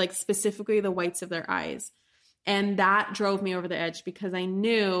change, like specifically the whites of their eyes. And that drove me over the edge because I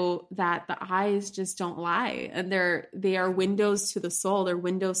knew that the eyes just don't lie. And they are windows to the soul. They're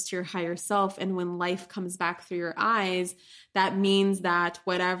windows to your higher self. And when life comes back through your eyes, that means that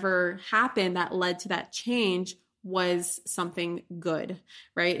whatever happened that led to that change was something good,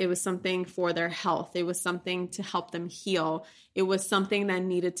 right? It was something for their health. It was something to help them heal. It was something that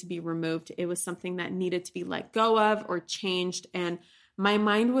needed to be removed. It was something that needed to be let go of or changed. And my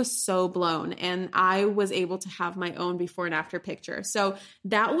mind was so blown and I was able to have my own before and after picture. So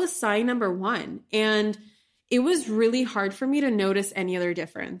that was sign number 1. And it was really hard for me to notice any other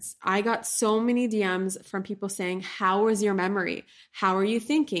difference. I got so many DMs from people saying, how was your memory? How are you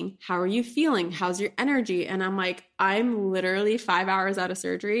thinking? How are you feeling? How's your energy? And I'm like, I'm literally 5 hours out of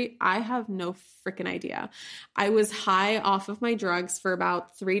surgery. I have no freaking idea. I was high off of my drugs for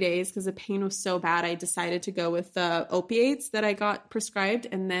about 3 days because the pain was so bad. I decided to go with the opiates that I got prescribed.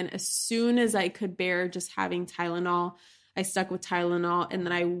 And then as soon as I could bear just having Tylenol, I stuck with Tylenol. And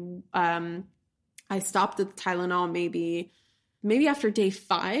then I stopped the Tylenol maybe after day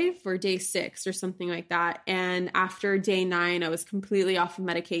 5 or day 6 or something like that. And after day 9, I was completely off of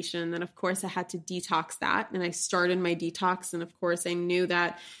medication. And then of course I had to detox that. And I started my detox. And of course I knew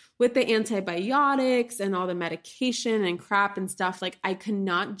that with the antibiotics and all the medication and crap and stuff, like I could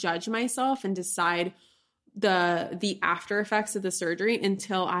not judge myself and decide the after effects of the surgery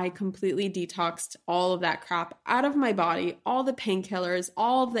until I completely detoxed all of that crap out of my body, all the painkillers,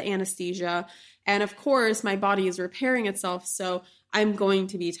 all of the anesthesia. And of course, my body is repairing itself. So I'm going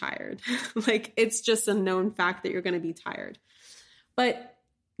to be tired. Like it's just a known fact that you're going to be tired. But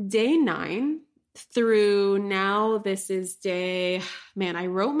day 9 through now, this is I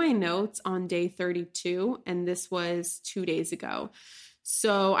wrote my notes on day 32, and this was 2 days ago.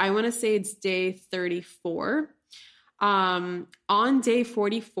 So I want to say it's day 34. On day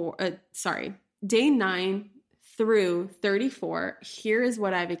 44, day 9 through 34, here is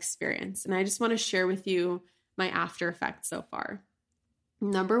what I've experienced. And I just want to share with you my after effects so far.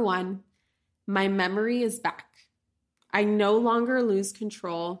 Number 1, my memory is back. I no longer lose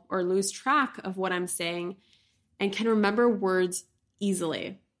control or lose track of what I'm saying and can remember words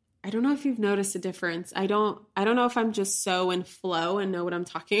easily. I don't know if you've noticed a difference. I don't know if I'm just so in flow and know what I'm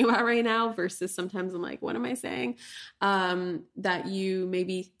talking about right now versus sometimes I'm like, what am I saying? That you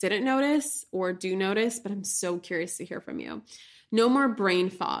maybe didn't notice or do notice, but I'm so curious to hear from you. No more brain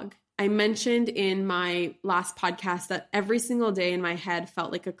fog. I mentioned in my last podcast that every single day in my head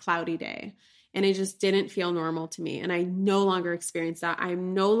felt like a cloudy day. And it just didn't feel normal to me. And I no longer experience that.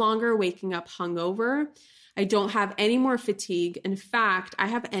 I'm no longer waking up hungover. I don't have any more fatigue. In fact, I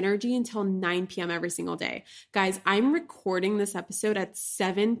have energy until 9 p.m. every single day. Guys, I'm recording this episode at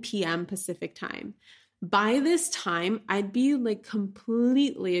 7 p.m. Pacific time. By this time, I'd be like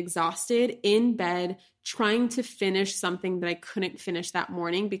completely exhausted in bed trying to finish something that I couldn't finish that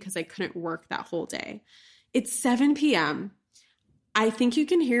morning because I couldn't work that whole day. It's 7 p.m. I think you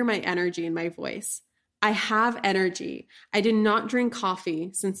can hear my energy in my voice. I have energy. I did not drink coffee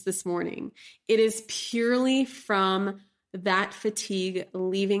since this morning. It is purely from that fatigue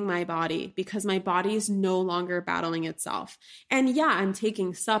leaving my body because my body is no longer battling itself. And yeah, I'm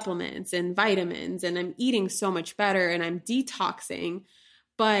taking supplements and vitamins and I'm eating so much better and I'm detoxing.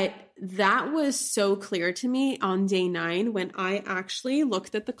 But that was so clear to me on day 9 when I actually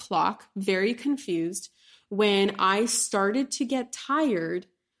looked at the clock, very confused, when I started to get tired,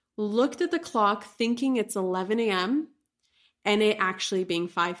 looked at the clock thinking it's 11 a.m. and it actually being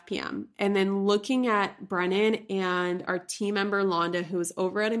 5 p.m. And then looking at Brennan and our team member, Londa, who was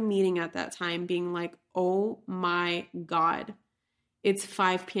over at a meeting at that time, being like, oh my God, it's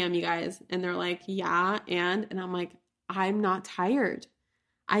 5 p.m., you guys. And they're like, yeah, and I'm like, I'm not tired.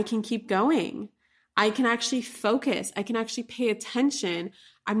 I can keep going. I can actually focus. I can actually pay attention.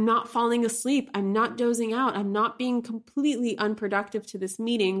 I'm not falling asleep. I'm not dozing out. I'm not being completely unproductive to this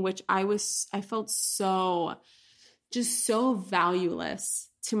meeting, which I felt so valueless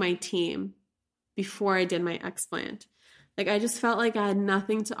to my team before I did my explant. Like I just felt like I had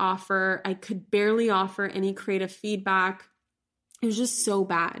nothing to offer. I could barely offer any creative feedback. It was just so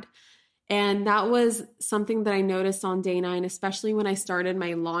bad. And that was something that I noticed on day 9, especially when I started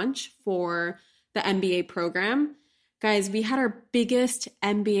my launch for the MBA program. Guys, we had our biggest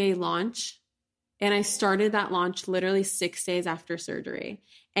MBA launch, and I started that launch literally 6 days after surgery.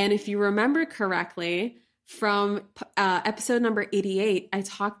 And if you remember correctly, from episode number 88, I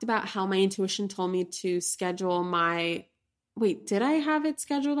talked about how my intuition told me to schedule my, did I have it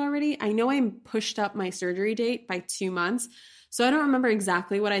scheduled already? I know I pushed up my surgery date by 2 months. So I don't remember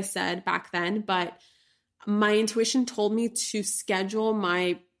exactly what I said back then, but my intuition told me to schedule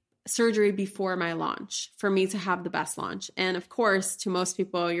my surgery before my launch for me to have the best launch. And of course, to most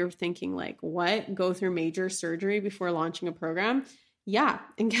people, you're thinking like, what? Go through major surgery before launching a program? Yeah.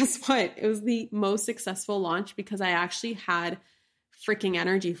 And guess what? It was the most successful launch because I actually had freaking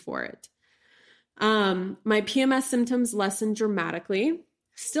energy for it. My PMS symptoms lessened dramatically.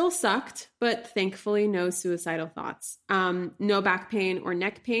 Still sucked, but thankfully no suicidal thoughts. No back pain or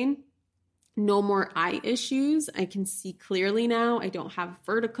neck pain. No more eye issues. I can see clearly now. I don't have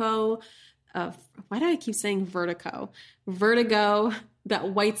vertigo. Why do I keep saying vertigo? Vertigo. That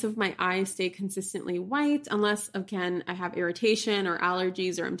whites of my eyes stay consistently white unless, again, I have irritation or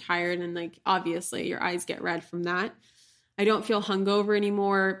allergies or I'm tired. And like, obviously your eyes get red from that. I don't feel hungover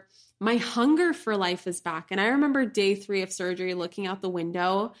anymore. My hunger for life is back. And I remember day 3 of surgery, looking out the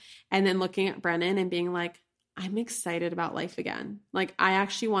window and then looking at Brennan and being like, I'm excited about life again. Like, I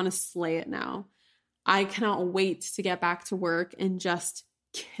actually want to slay it now. I cannot wait to get back to work and just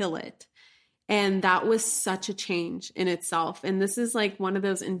kill it. And that was such a change in itself. And this is like one of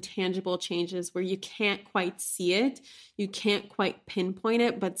those intangible changes where you can't quite see it. You can't quite pinpoint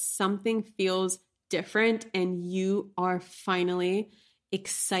it, but something feels different and you are finally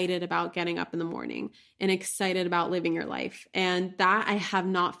excited about getting up in the morning and excited about living your life. And that I have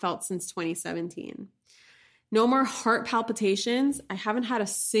not felt since 2017. No more heart palpitations. I haven't had a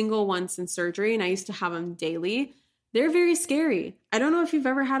single one since surgery, and I used to have them daily. They're very scary. I don't know if you've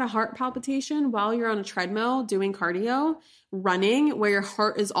ever had a heart palpitation while you're on a treadmill doing cardio, running, where your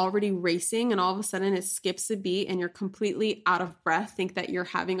heart is already racing and all of a sudden it skips a beat and you're completely out of breath, think that you're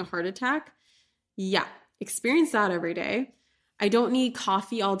having a heart attack. Yeah, experience that every day. I don't need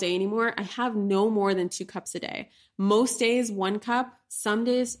coffee all day anymore. I have no more than 2 cups a day. Most days, 1 cup, some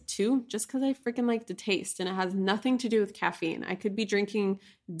days 2, just because I freaking like the taste, and it has nothing to do with caffeine. I could be drinking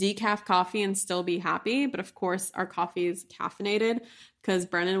decaf coffee and still be happy, but of course our coffee is caffeinated because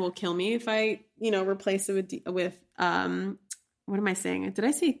Brennan will kill me if I, replace it with what am I saying? Did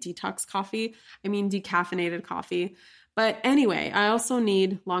I say detox coffee? I mean decaffeinated coffee. But anyway, I also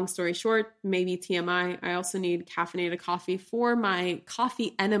need, long story short, maybe TMI, I also need caffeinated coffee for my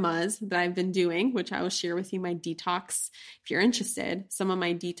coffee enemas that I've been doing, which I will share with you my detox, if you're interested, some of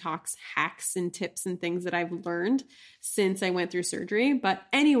my detox hacks and tips and things that I've learned since I went through surgery. But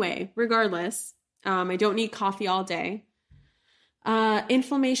anyway, regardless, I don't need coffee all day.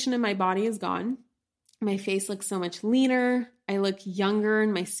 Inflammation in my body is gone. My face looks so much leaner. I look younger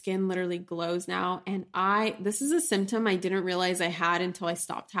and my skin literally glows now. And this is a symptom I didn't realize I had until I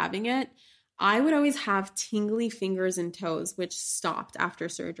stopped having it. I would always have tingly fingers and toes, which stopped after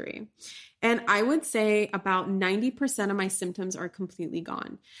surgery. And I would say about 90% of my symptoms are completely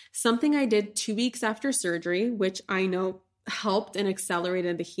gone. Something I did 2 weeks after surgery, which I know helped and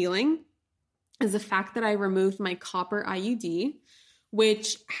accelerated the healing, is the fact that I removed my copper IUD,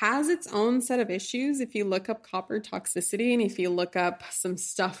 which has its own set of issues. If you look up copper toxicity and if you look up some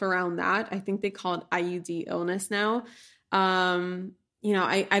stuff around that, I think they call it IUD illness now.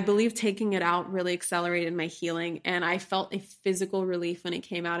 I believe taking it out really accelerated my healing, and I felt a physical relief when it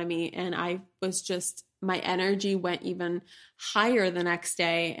came out of me. And my energy went even higher the next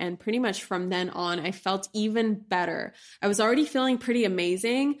day. And pretty much from then on, I felt even better. I was already feeling pretty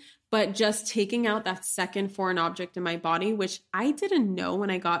amazing, but just taking out that second foreign object in my body, which I didn't know when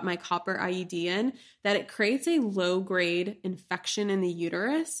I got my copper IUD in, that it creates a low-grade infection in the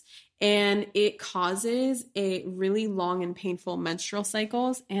uterus, and it causes a really long and painful menstrual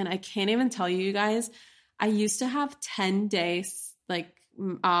cycles. And I can't even tell you guys, I used to have 10-day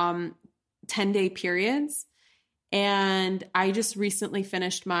periods. And I just recently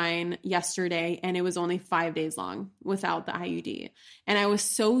finished mine yesterday, and it was only 5 days long without the IUD. And I was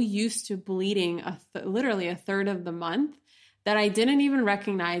so used to bleeding literally a third of the month that I didn't even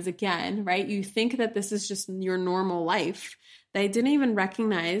recognize, again, right? You think that this is just your normal life, that I didn't even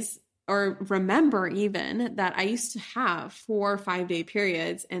recognize or remember even that I used to have 4 or 5 day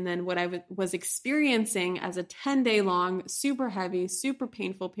periods. And then what I was experiencing as a 10-day long, super heavy, super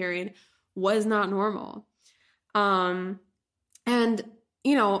painful period was not normal. I'm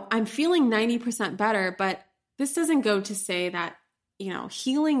feeling 90% better, but this doesn't go to say that,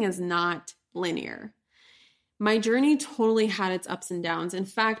 healing is not linear. My journey totally had its ups and downs. In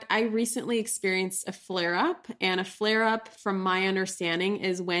fact, I recently experienced a flare-up, and a flare-up, from my understanding,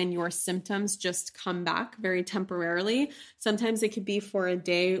 is when your symptoms just come back very temporarily. Sometimes it could be for a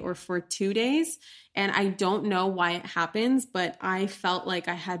day or for 2 days, and I don't know why it happens, but I felt like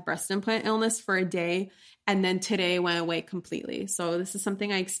I had breast implant illness for a day, and then today went away completely. So this is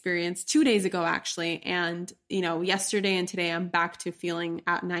something I experienced 2 days ago, actually. And, yesterday and today I'm back to feeling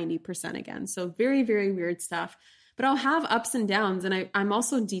at 90% again. So very, very weird stuff, but I'll have ups and downs. And I'm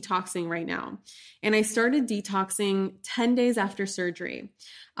also detoxing right now. And I started detoxing 10 days after surgery.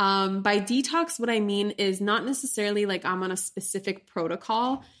 By detox, what I mean is not necessarily like I'm on a specific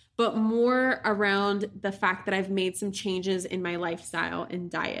protocol, but more around the fact that I've made some changes in my lifestyle and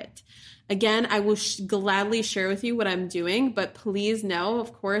diet. Again, I will gladly share with you what I'm doing, but please know,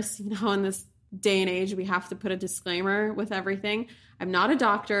 of course, in this day and age, we have to put a disclaimer with everything. I'm not a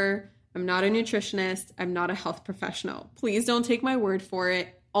doctor. I'm not a nutritionist. I'm not a health professional. Please don't take my word for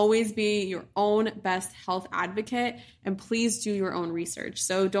it. Always be your own best health advocate, and please do your own research.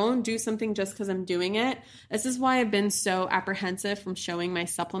 So don't do something just because I'm doing it. This is why I've been so apprehensive from showing my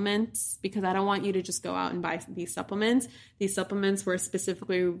supplements, because I don't want you to just go out and buy these supplements. These supplements were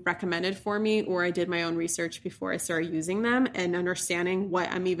specifically recommended for me, or I did my own research before I started using them and understanding what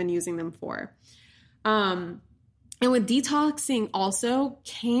I'm even using them for. And with detoxing also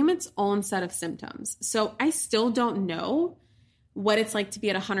came its own set of symptoms. So I still don't know what it's like to be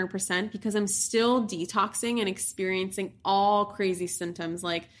at 100% because I'm still detoxing and experiencing all crazy symptoms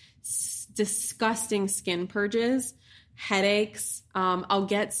like disgusting skin purges, headaches. I'll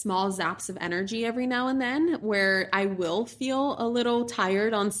get small zaps of energy every now and then where I will feel a little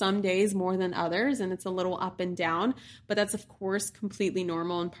tired on some days more than others, and it's a little up and down, but that's of course completely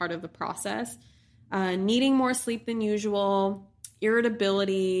normal and part of the process. Needing more sleep than usual,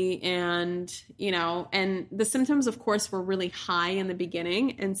 irritability, and the symptoms, of course, were really high in the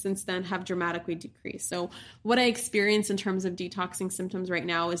beginning and since then have dramatically decreased. So what I experience in terms of detoxing symptoms right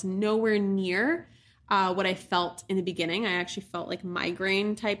now is nowhere near what I felt in the beginning. I actually felt like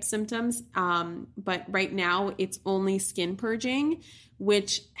migraine type symptoms. But right now it's only skin purging,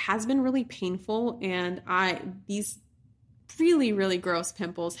 which has been really painful. And these really, really gross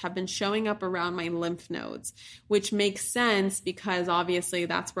pimples have been showing up around my lymph nodes, which makes sense because obviously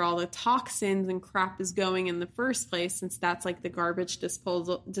that's where all the toxins and crap is going in the first place, since that's like the garbage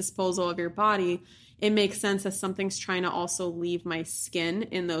disposal of your body. it makes sense that something's trying to also leave my skin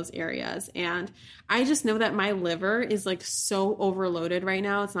in those areas. And I just know that my liver is like so overloaded right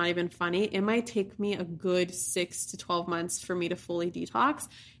now. It's not even funny. It might take me a good 6 to 12 months for me to fully detox,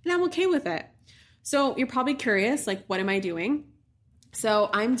 and I'm okay with it. So you're probably curious, like, what am I doing? So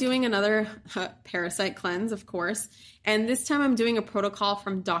I'm doing another parasite cleanse, of course. And this time I'm doing a protocol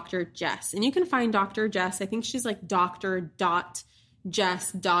from Dr. Jess. And you can find Dr. Jess. I think she's like dr.jess.md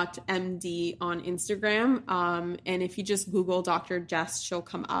on Instagram. And if you just Google Dr. Jess, she'll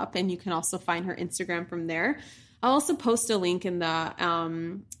come up, and you can also find her Instagram from there. I'll also post a link in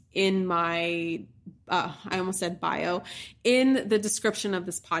the, in my, I almost said bio, in the description of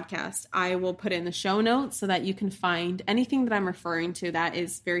this podcast. I will put in the show notes so that you can find anything that I'm referring to that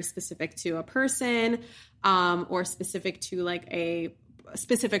is very specific to a person, or specific to like a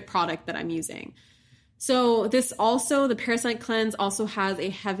specific product that I'm using. So this also, the Parasite Cleanse also has a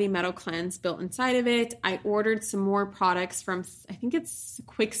heavy metal cleanse built inside of it. I ordered some more products from, I think it's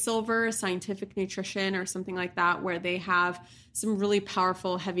Quicksilver Scientific Nutrition or something like that, where they have some really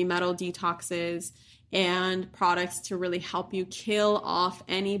powerful heavy metal detoxes and products to really help you kill off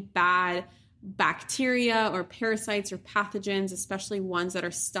any bad bacteria or parasites or pathogens, especially ones that are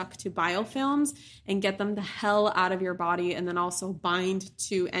stuck to biofilms, and get them the hell out of your body, and then also bind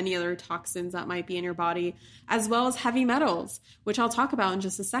to any other toxins that might be in your body, as well as heavy metals, which I'll talk about in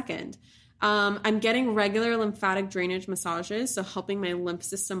just a second. I'm getting regular lymphatic drainage massages, so helping my lymph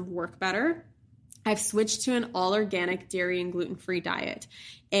system work better. I've switched to an all organic, dairy and gluten-free diet.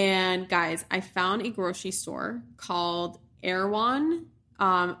 And guys, I found a grocery store called Erewhon.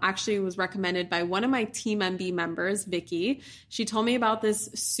 Actually was recommended by one of my Team MB members, Vicky. She told me about this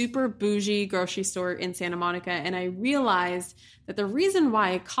super bougie grocery store in Santa Monica, and I realized that the reason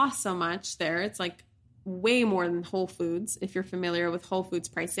why it costs so much there, it's like way more than Whole Foods, if you're familiar with Whole Foods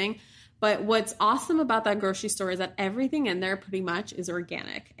pricing. But what's awesome about that grocery store is that everything in there pretty much is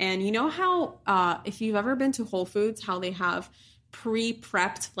organic. And you know how, if you've ever been to Whole Foods, how they have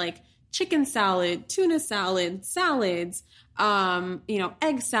pre-prepped like chicken salad, tuna salad, salads,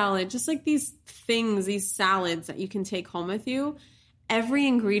 egg salad, just like these things, these salads that you can take home with you. Every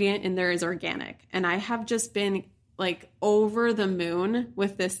ingredient in there is organic. And I have just been like over the moon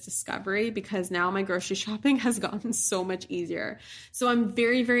with this discovery, because now my grocery shopping has gotten so much easier. So I'm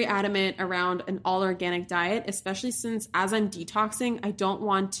very, very adamant around an all organic diet, especially since as I'm detoxing, I don't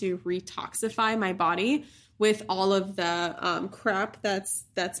want to retoxify my body with all of the crap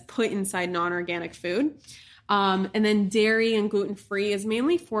that's put inside non-organic food. And then dairy and gluten-free is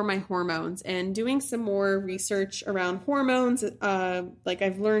mainly for my hormones, and doing some more research around hormones. Like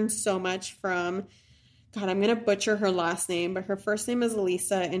I've learned so much from, God, I'm going to butcher her last name, but her first name is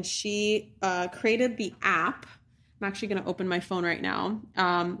Elisa, and she created the app. I'm actually going to open my phone right now.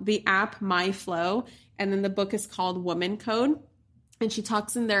 The app MyFlow, and then the book is called Woman Code. And she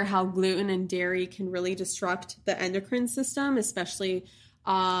talks in there how gluten and dairy can really disrupt the endocrine system, especially,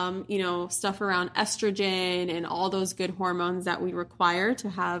 stuff around estrogen and all those good hormones that we require to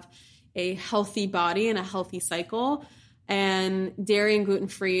have a healthy body and a healthy cycle. And dairy and gluten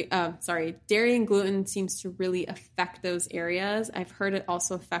seems to really affect those areas. I've heard it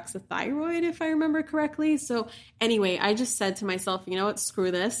also affects the thyroid, if I remember correctly. So anyway, I just said to myself, you know what, screw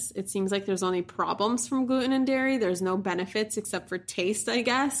this. It seems like there's only problems from gluten and dairy. There's no benefits except for taste, I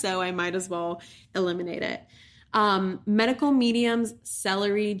guess. So I might as well eliminate it. Medical Medium's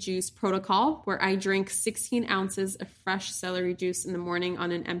celery juice protocol, where I drink 16 ounces of fresh celery juice in the morning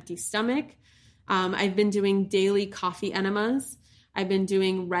on an empty stomach. I've been doing daily coffee enemas. I've been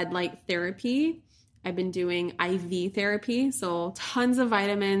doing red light therapy. I've been doing IV therapy. So tons of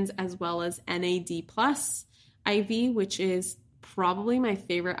vitamins, as well as NAD plus IV, which is probably my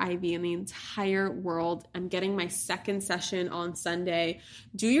favorite IV in the entire world. I'm getting my second session on Sunday.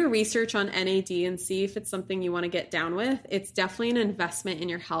 Do your research on NAD and see if it's something you want to get down with. It's definitely an investment in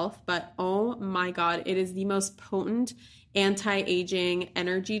your health, but oh my God, it is the most potent anti-aging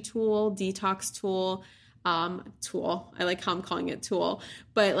energy tool, detox tool. I like how I'm calling it tool,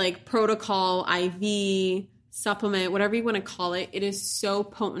 but like protocol, IV, supplement, whatever you want to call it. It is so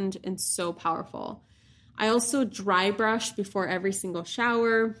potent and so powerful. I also dry brush before every single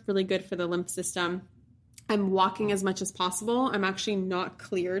shower, really good for the lymph system. I'm walking as much as possible. I'm actually not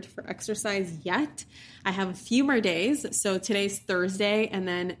cleared for exercise yet. I have a few more days. So today's Thursday, and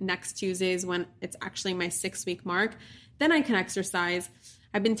then next Tuesday is when it's actually my 6-week mark. Then I can exercise.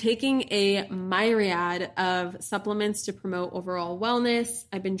 I've been taking a myriad of supplements to promote overall wellness.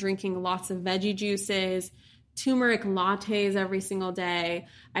 I've been drinking lots of veggie juices, turmeric lattes every single day.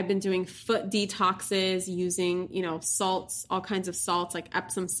 I've been doing foot detoxes using, salts, all kinds of salts like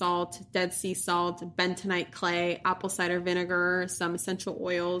Epsom salt, Dead Sea salt, bentonite clay, apple cider vinegar, some essential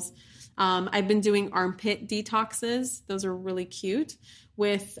oils. I've been doing armpit detoxes. Those are really cute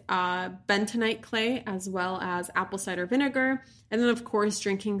with bentonite clay as well as apple cider vinegar. And then, of course,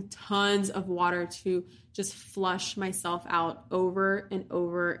 drinking tons of water to just flush myself out over and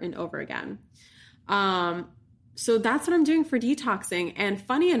over and over again. So that's what I'm doing for detoxing. And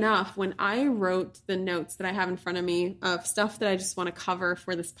funny enough, when I wrote the notes that I have in front of me of stuff that I just want to cover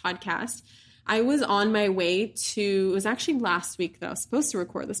for this podcast, I was on my way to, it was actually last week that I was supposed to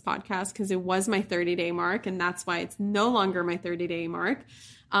record this podcast because it was my 30-day mark, and that's why it's no longer my 30-day mark.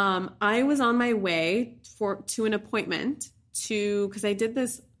 I was on my way to an appointment because I did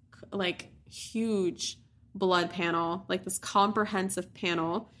this like huge blood panel, like this comprehensive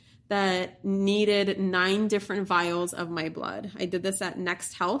panel that needed 9 different vials of my blood. I did this at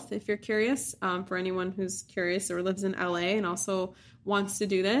Next Health, if you're curious, for anyone who's curious or lives in LA and also wants to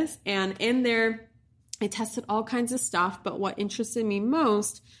do this. And in there, I tested all kinds of stuff, but what interested me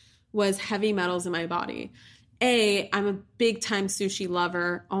most was heavy metals in my body. I'm a big time sushi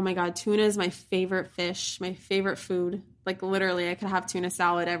lover. Oh my God, tuna is my favorite fish, my favorite food. Like literally, I could have tuna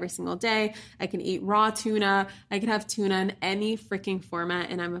salad every single day. I can eat raw tuna. I could have tuna in any freaking format,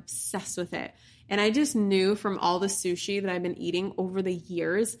 and I'm obsessed with it. And I just knew from all the sushi that I've been eating over the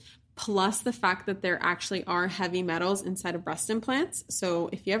years, plus the fact that there actually are heavy metals inside of breast implants. So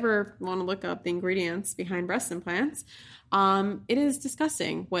if you ever want to look up the ingredients behind breast implants, it is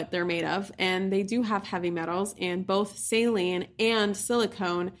disgusting what they're made of. And they do have heavy metals, and both saline and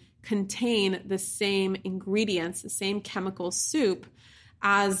silicone contain the same ingredients, the same chemical soup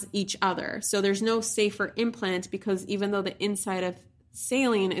as each other. So there's no safer implant because even though the inside of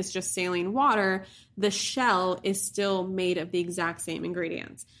saline is just saline water, the shell is still made of the exact same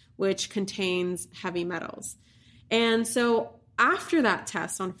ingredients, which contains heavy metals. And so after that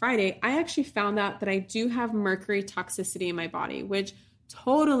test on Friday, I actually found out that I do have mercury toxicity in my body, which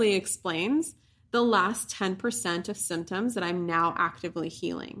totally explains the last 10% of symptoms that I'm now actively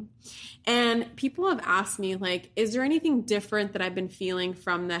healing. And people have asked me, like, is there anything different that I've been feeling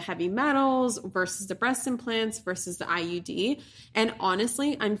from the heavy metals versus the breast implants versus the IUD? And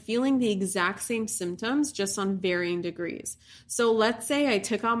honestly, I'm feeling the exact same symptoms, just on varying degrees. So let's say I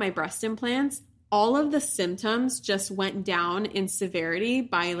took out my breast implants, all of the symptoms just went down in severity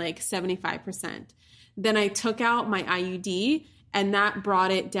by like 75%. Then I took out my IUD, and that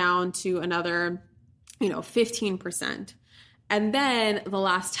brought it down to another, 15%. And then the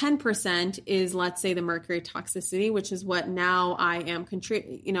last 10% is, let's say, the mercury toxicity, which is what now I am,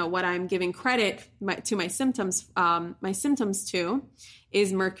 what I'm giving credit to my symptoms to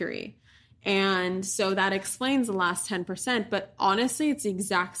is mercury. And so that explains the last 10%, but honestly, it's the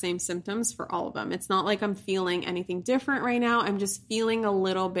exact same symptoms for all of them. It's not like I'm feeling anything different right now. I'm just feeling a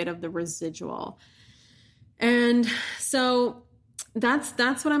little bit of the residual. And so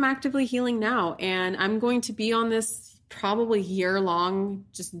that's what I'm actively healing now. And I'm going to be on this probably year-long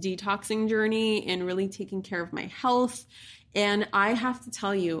just detoxing journey and really taking care of my health. And I have to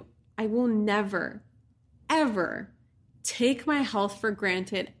tell you, I will never, ever take my health for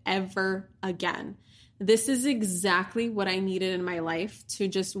granted ever again. This is exactly what I needed in my life to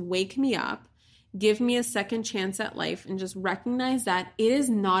just wake me up, give me a second chance at life, and just recognize that it is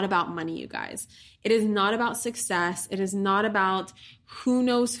not about money, you guys. It is not about success. It is not about who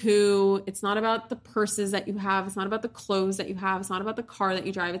knows who. It's not about the purses that you have. It's not about the clothes that you have. It's not about the car that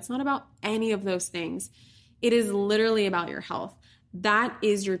you drive. It's not about any of those things. It is literally about your health. That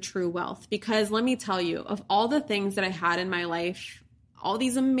is your true wealth. Because let me tell you, of all the things that I had in my life, all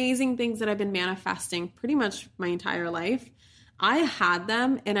these amazing things that I've been manifesting pretty much my entire life, I had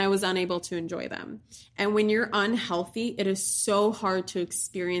them and I was unable to enjoy them. And when you're unhealthy, it is so hard to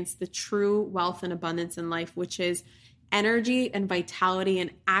experience the true wealth and abundance in life, which is energy and vitality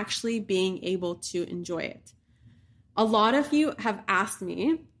and actually being able to enjoy it. A lot of you have asked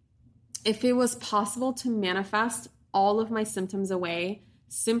me if it was possible to manifest all of my symptoms away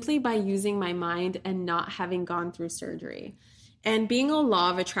simply by using my mind and not having gone through surgery. And being a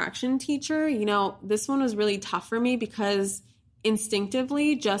law of attraction teacher, this one was really tough for me because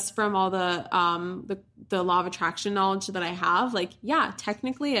instinctively, just from all the law of attraction knowledge that I have,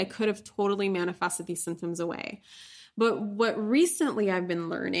 technically I could have totally manifested these symptoms away. But what recently I've been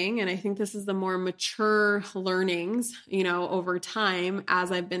learning, and I think this is the more mature learnings, over time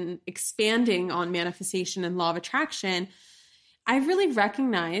as I've been expanding on manifestation and law of attraction, I've really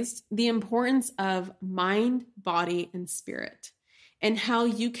recognized the importance of mind, body, and spirit, and how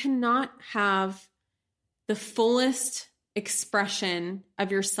you cannot have the fullest expression of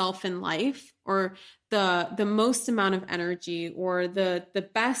yourself in life, or the most amount of energy, or the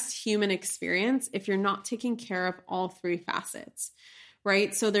best human experience if you're not taking care of all three facets,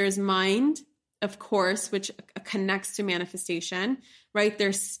 right? So there's mind, of course, which connects to manifestation, right?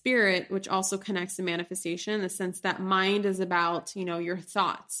 There's spirit, which also connects to manifestation, in the sense that mind is about, your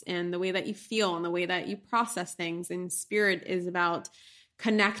thoughts and the way that you feel and the way that you process things. And spirit is about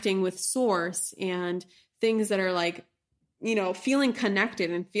connecting with source and things that are like, feeling connected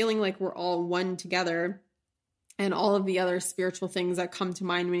and feeling like we're all one together, and all of the other spiritual things that come to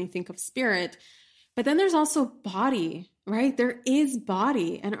mind when you think of spirit. But then there's also body, right? There is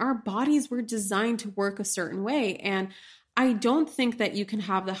body, and our bodies were designed to work a certain way. And I don't think that you can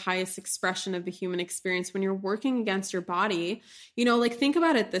have the highest expression of the human experience when you're working against your body. Think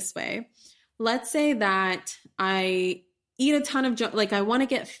about it this way. Let's say that I eat a ton of junk, like I want to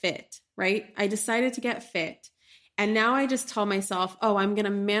get fit, right? I decided to get fit. And now I just tell myself, oh, I'm going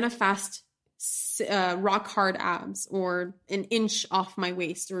to manifest rock hard abs, or an inch off my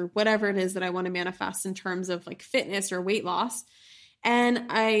waist, or whatever it is that I want to manifest in terms of like fitness or weight loss. And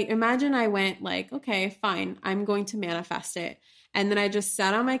I imagine I went like, okay, fine, I'm going to manifest it. And then I just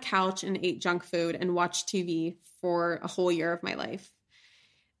sat on my couch and ate junk food and watched TV for a whole year of my life.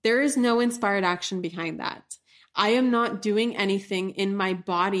 There is no inspired action behind that. I am not doing anything in my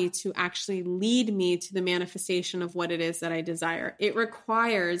body to actually lead me to the manifestation of what it is that I desire. It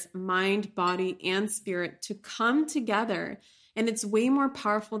requires mind, body, and spirit to come together, and it's way more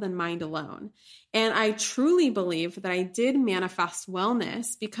powerful than mind alone. And I truly believe that I did manifest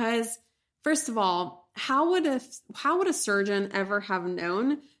wellness because, first of all, how would a surgeon ever have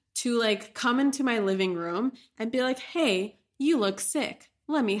known to like come into my living room and be like, hey, you look sick,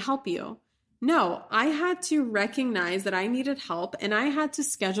 let me help you? No, I had to recognize that I needed help, and I had to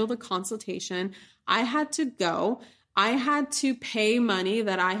schedule the consultation. I had to go. I had to pay money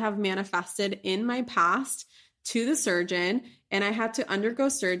that I have manifested in my past to the surgeon, and I had to undergo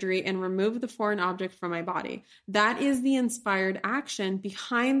surgery and remove the foreign object from my body. That is the inspired action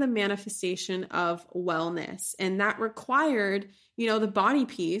behind the manifestation of wellness. And that required, the body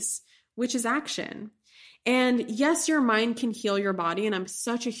piece, which is action. And yes, your mind can heal your body. And I'm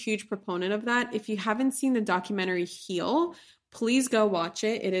such a huge proponent of that. If you haven't seen the documentary Heal, please go watch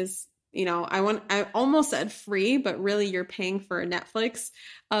it. It is, I almost said free, but really you're paying for a Netflix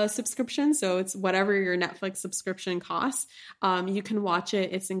subscription. So it's whatever your Netflix subscription costs. You can watch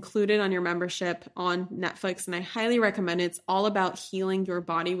it. It's included on your membership on Netflix. And I highly recommend it. It's all about healing your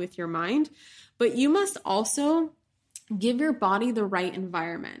body with your mind. But you must also give your body the right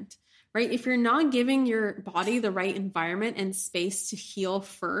environment. Right? If you're not giving your body the right environment and space to heal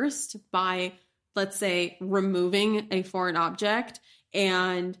first by, let's say, removing a foreign object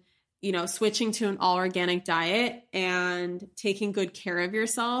and, switching to an all organic diet and taking good care of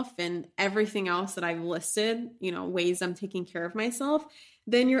yourself and everything else that I've listed, ways I'm taking care of myself,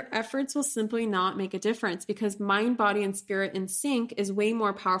 then your efforts will simply not make a difference, because mind, body, and spirit in sync is way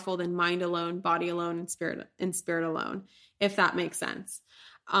more powerful than mind alone, body alone, and spirit alone, if that makes sense.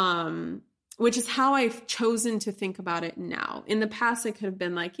 Which is how I've chosen to think about it now. In the past, I could have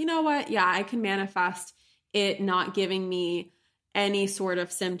been like, you know what? Yeah, I can manifest it not giving me any sort of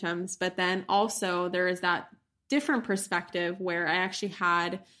symptoms. But then also there is that different perspective where I actually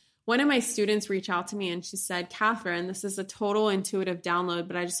had one of my students reach out to me, and she said, Catherine, this is a total intuitive download,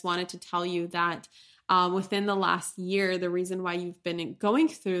 but I just wanted to tell you that within the last year, the reason why you've been going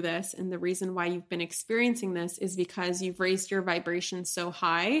through this and the reason why you've been experiencing this is because you've raised your vibration so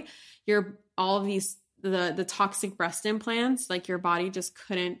high. All of these, the toxic breast implants, like your body just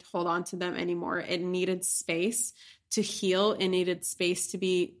couldn't hold on to them anymore. It needed space to heal. It needed space to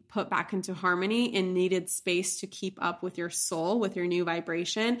be put back into harmony, and needed space to keep up with your soul, with your new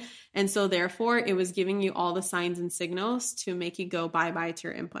vibration. And so therefore it was giving you all the signs and signals to make you go bye-bye to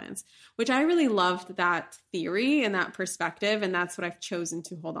your implants, which I really loved that theory and that perspective. And that's what I've chosen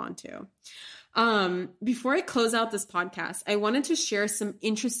to hold on to. Before I close out this podcast, I wanted to share some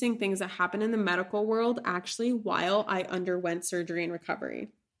interesting things that happened in the medical world actually while I underwent surgery and recovery.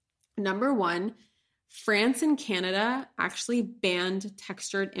 Number one, France and Canada actually banned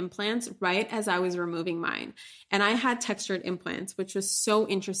textured implants right as I was removing mine. And I had textured implants, which was so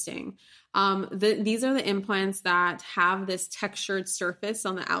interesting. These are the implants that have this textured surface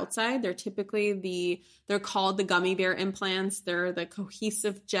on the outside. They're typically they're called the gummy bear implants. They're the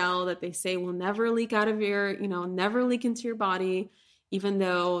cohesive gel that they say will never leak out of never leak into your body, even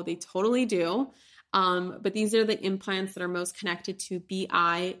though they totally do. But these are the implants that are most connected to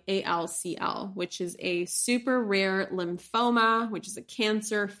BIALCL, which is a super rare lymphoma, which is a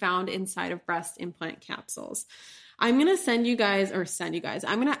cancer found inside of breast implant capsules. I'm going to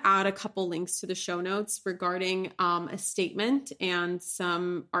I'm going to add a couple links to the show notes regarding a statement and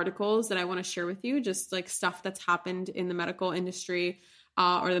some articles that I want to share with you, just like stuff that's happened in the medical industry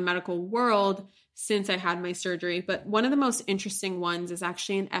or the medical world since I had my surgery. But one of the most interesting ones is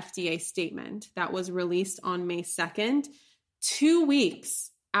actually an FDA statement that was released on May 2nd, 2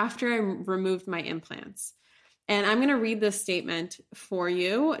 weeks after I removed my implants. And I'm going to read this statement for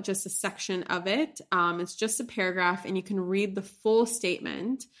you, just a section of it. It's just a paragraph, and you can read the full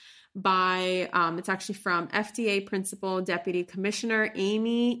statement by, it's actually from FDA Principal Deputy Commissioner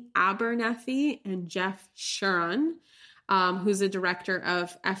Amy Abernethy and Jeff Shuron, who's the director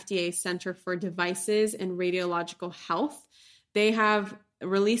of FDA Center for Devices and Radiological Health. They have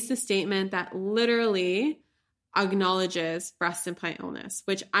released a statement that literally acknowledges breast implant illness,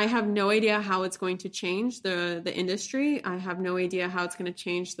 which I have no idea how it's going to change the industry. I have no idea how it's going to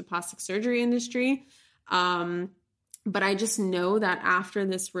change the plastic surgery industry. But I just know that after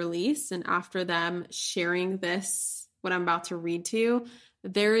this release and after them sharing this, what I'm about to read to you,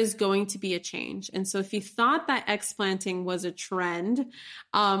 there is going to be a change. And so if you thought that explanting was a trend,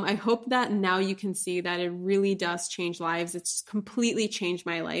 I hope that now you can see that it really does change lives. It's completely changed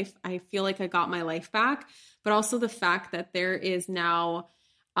my life. I feel like I got my life back, but also the fact that there is now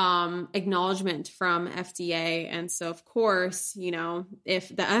acknowledgement from FDA. And so of course, if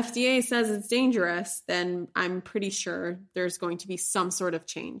the FDA says it's dangerous, then I'm pretty sure there's going to be some sort of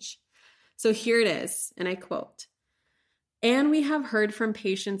change. So here it is, and I quote, "And we have heard from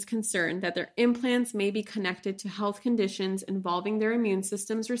patients concerned that their implants may be connected to health conditions involving their immune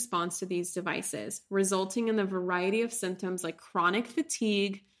system's response to these devices, resulting in a variety of symptoms like chronic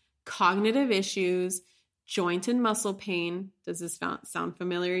fatigue, cognitive issues, joint and muscle pain." Does this sound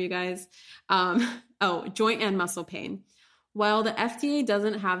familiar, you guys? Joint and muscle pain. While the FDA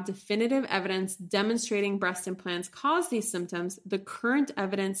doesn't have definitive evidence demonstrating breast implants cause these symptoms, the current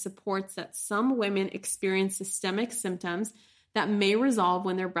evidence supports that some women experience systemic symptoms that may resolve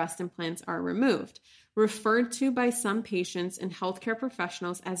when their breast implants are removed, referred to by some patients and healthcare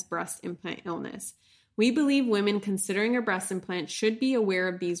professionals as breast implant illness. We believe women considering a breast implant should be aware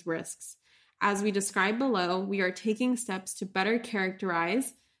of these risks. As we describe below, we are taking steps to better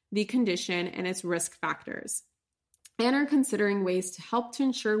characterize the condition and its risk factors, and are considering ways to help to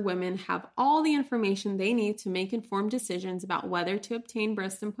ensure women have all the information they need to make informed decisions about whether to obtain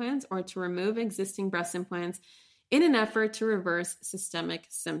breast implants or to remove existing breast implants in an effort to reverse systemic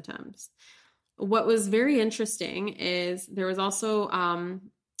symptoms. What was very interesting is there was also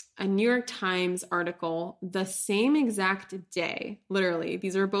a New York Times article the same exact day, literally,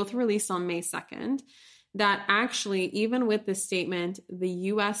 these are both released on May 2nd, that actually, even with this statement, the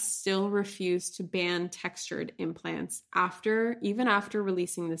US still refused to ban textured implants even after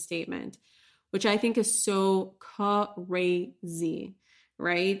releasing the statement, which I think is so crazy,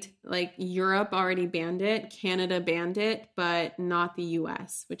 right? Like Europe already banned it, Canada banned it, but not the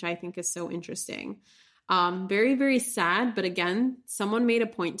US, which I think is so interesting. Very, very sad. But again, someone made a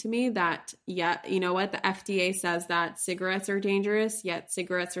point to me that, you know what? The FDA says that cigarettes are dangerous, yet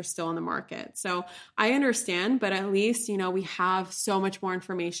cigarettes are still in the market. So I understand, but at least, we have so much more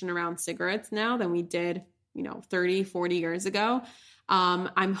information around cigarettes now than we did, 30, 40 years ago.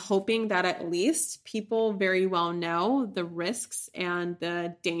 I'm hoping that at least people very well know the risks and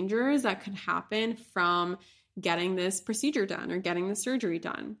the dangers that could happen from getting this procedure done or getting the surgery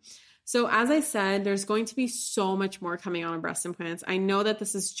done. So as I said, there's going to be so much more coming on breast implants. I know that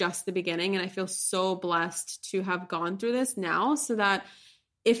this is just the beginning, and I feel so blessed to have gone through this now, so that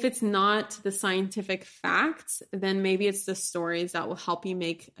if it's not the scientific facts, then maybe it's the stories that will help you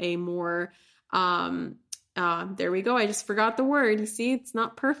make a more, there we go. I just forgot the word. You see, it's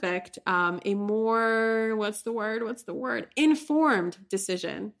not perfect. A more, what's the word? Informed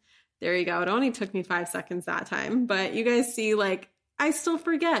decision. There you go. It only took me 5 seconds that time, but you guys see, I still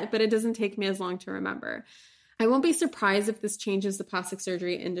forget, but it doesn't take me as long to remember. I won't be surprised if this changes the plastic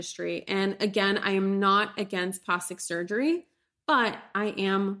surgery industry. And again, I am not against plastic surgery, but I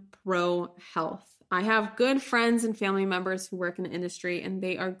am pro-health. I have good friends and family members who work in the industry, and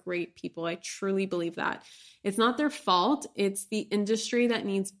they are great people. I truly believe that. It's not their fault. It's the industry that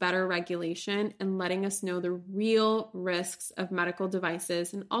needs better regulation and letting us know the real risks of medical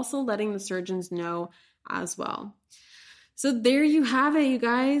devices, and also letting the surgeons know as well. So there you have it, you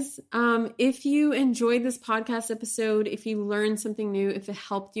guys. If you enjoyed this podcast episode, if you learned something new, if it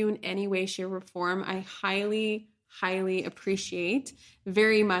helped you in any way, shape, or form, I highly, highly appreciate,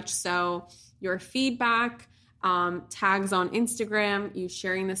 very much so, your feedback, tags on Instagram, you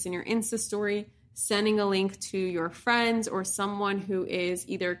sharing this in your Insta story, sending a link to your friends or someone who is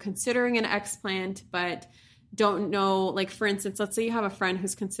either considering an explant but don't know, like for instance, let's say you have a friend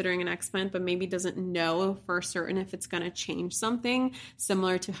who's considering an explant but maybe doesn't know for certain if it's going to change something,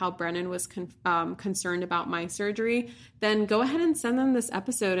 similar to how Brennan was concerned about my surgery, then go ahead and send them this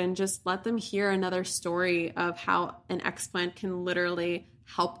episode and just let them hear another story of how an explant can literally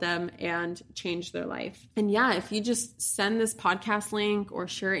help them and change their life. And yeah, if you just send this podcast link or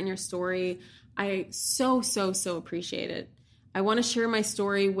share it in your story, I so appreciate it. I want to share my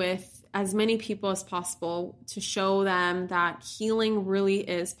story with as many people as possible to show them that healing really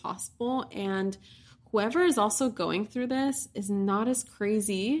is possible. And whoever is also going through this is not as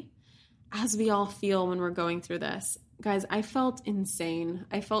crazy as we all feel when we're going through this. Guys, I felt insane.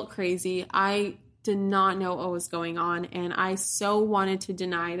 I felt crazy. I did not know what was going on. And I so wanted to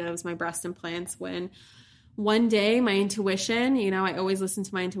deny that it was my breast implants when one day my intuition, I always listen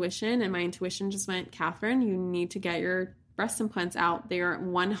to my intuition, and my intuition just went, Catherine, you need to get your breast implants out. They are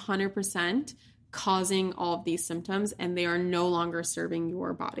 100% causing all of these symptoms, and they are no longer serving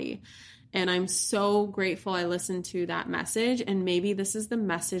your body. And I'm so grateful I listened to that message. And maybe this is the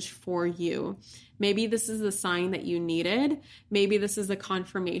message for you. Maybe this is the sign that you needed. Maybe this is the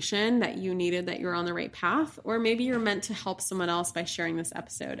confirmation that you needed that you're on the right path. Or maybe you're meant to help someone else by sharing this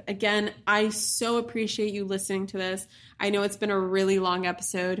episode. Again, I so appreciate you listening to this. I know it's been a really long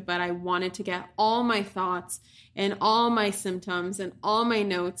episode, but I wanted to get all my thoughts and all my symptoms and all my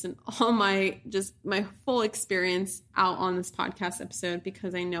notes and all my full experience out on this podcast episode,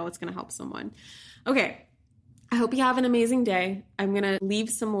 because I know it's going to help someone. Okay. I hope you have an amazing day. I'm going to leave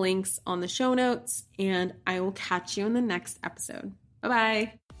some links on the show notes, and I will catch you in the next episode.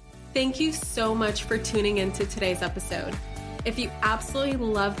 Bye-bye. Thank you so much for tuning into today's episode. If you absolutely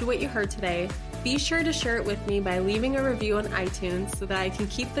loved what you heard today, be sure to share it with me by leaving a review on iTunes so that I can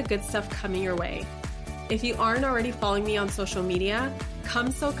keep the good stuff coming your way. If you aren't already following me on social media,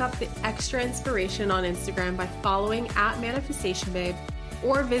 come soak up the extra inspiration on Instagram by following @ManifestationBabe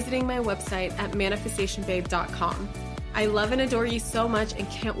or visiting my website at manifestationbabe.com. I love and adore you so much and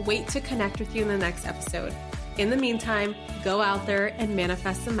can't wait to connect with you in the next episode. In the meantime, go out there and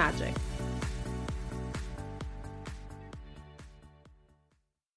manifest some magic.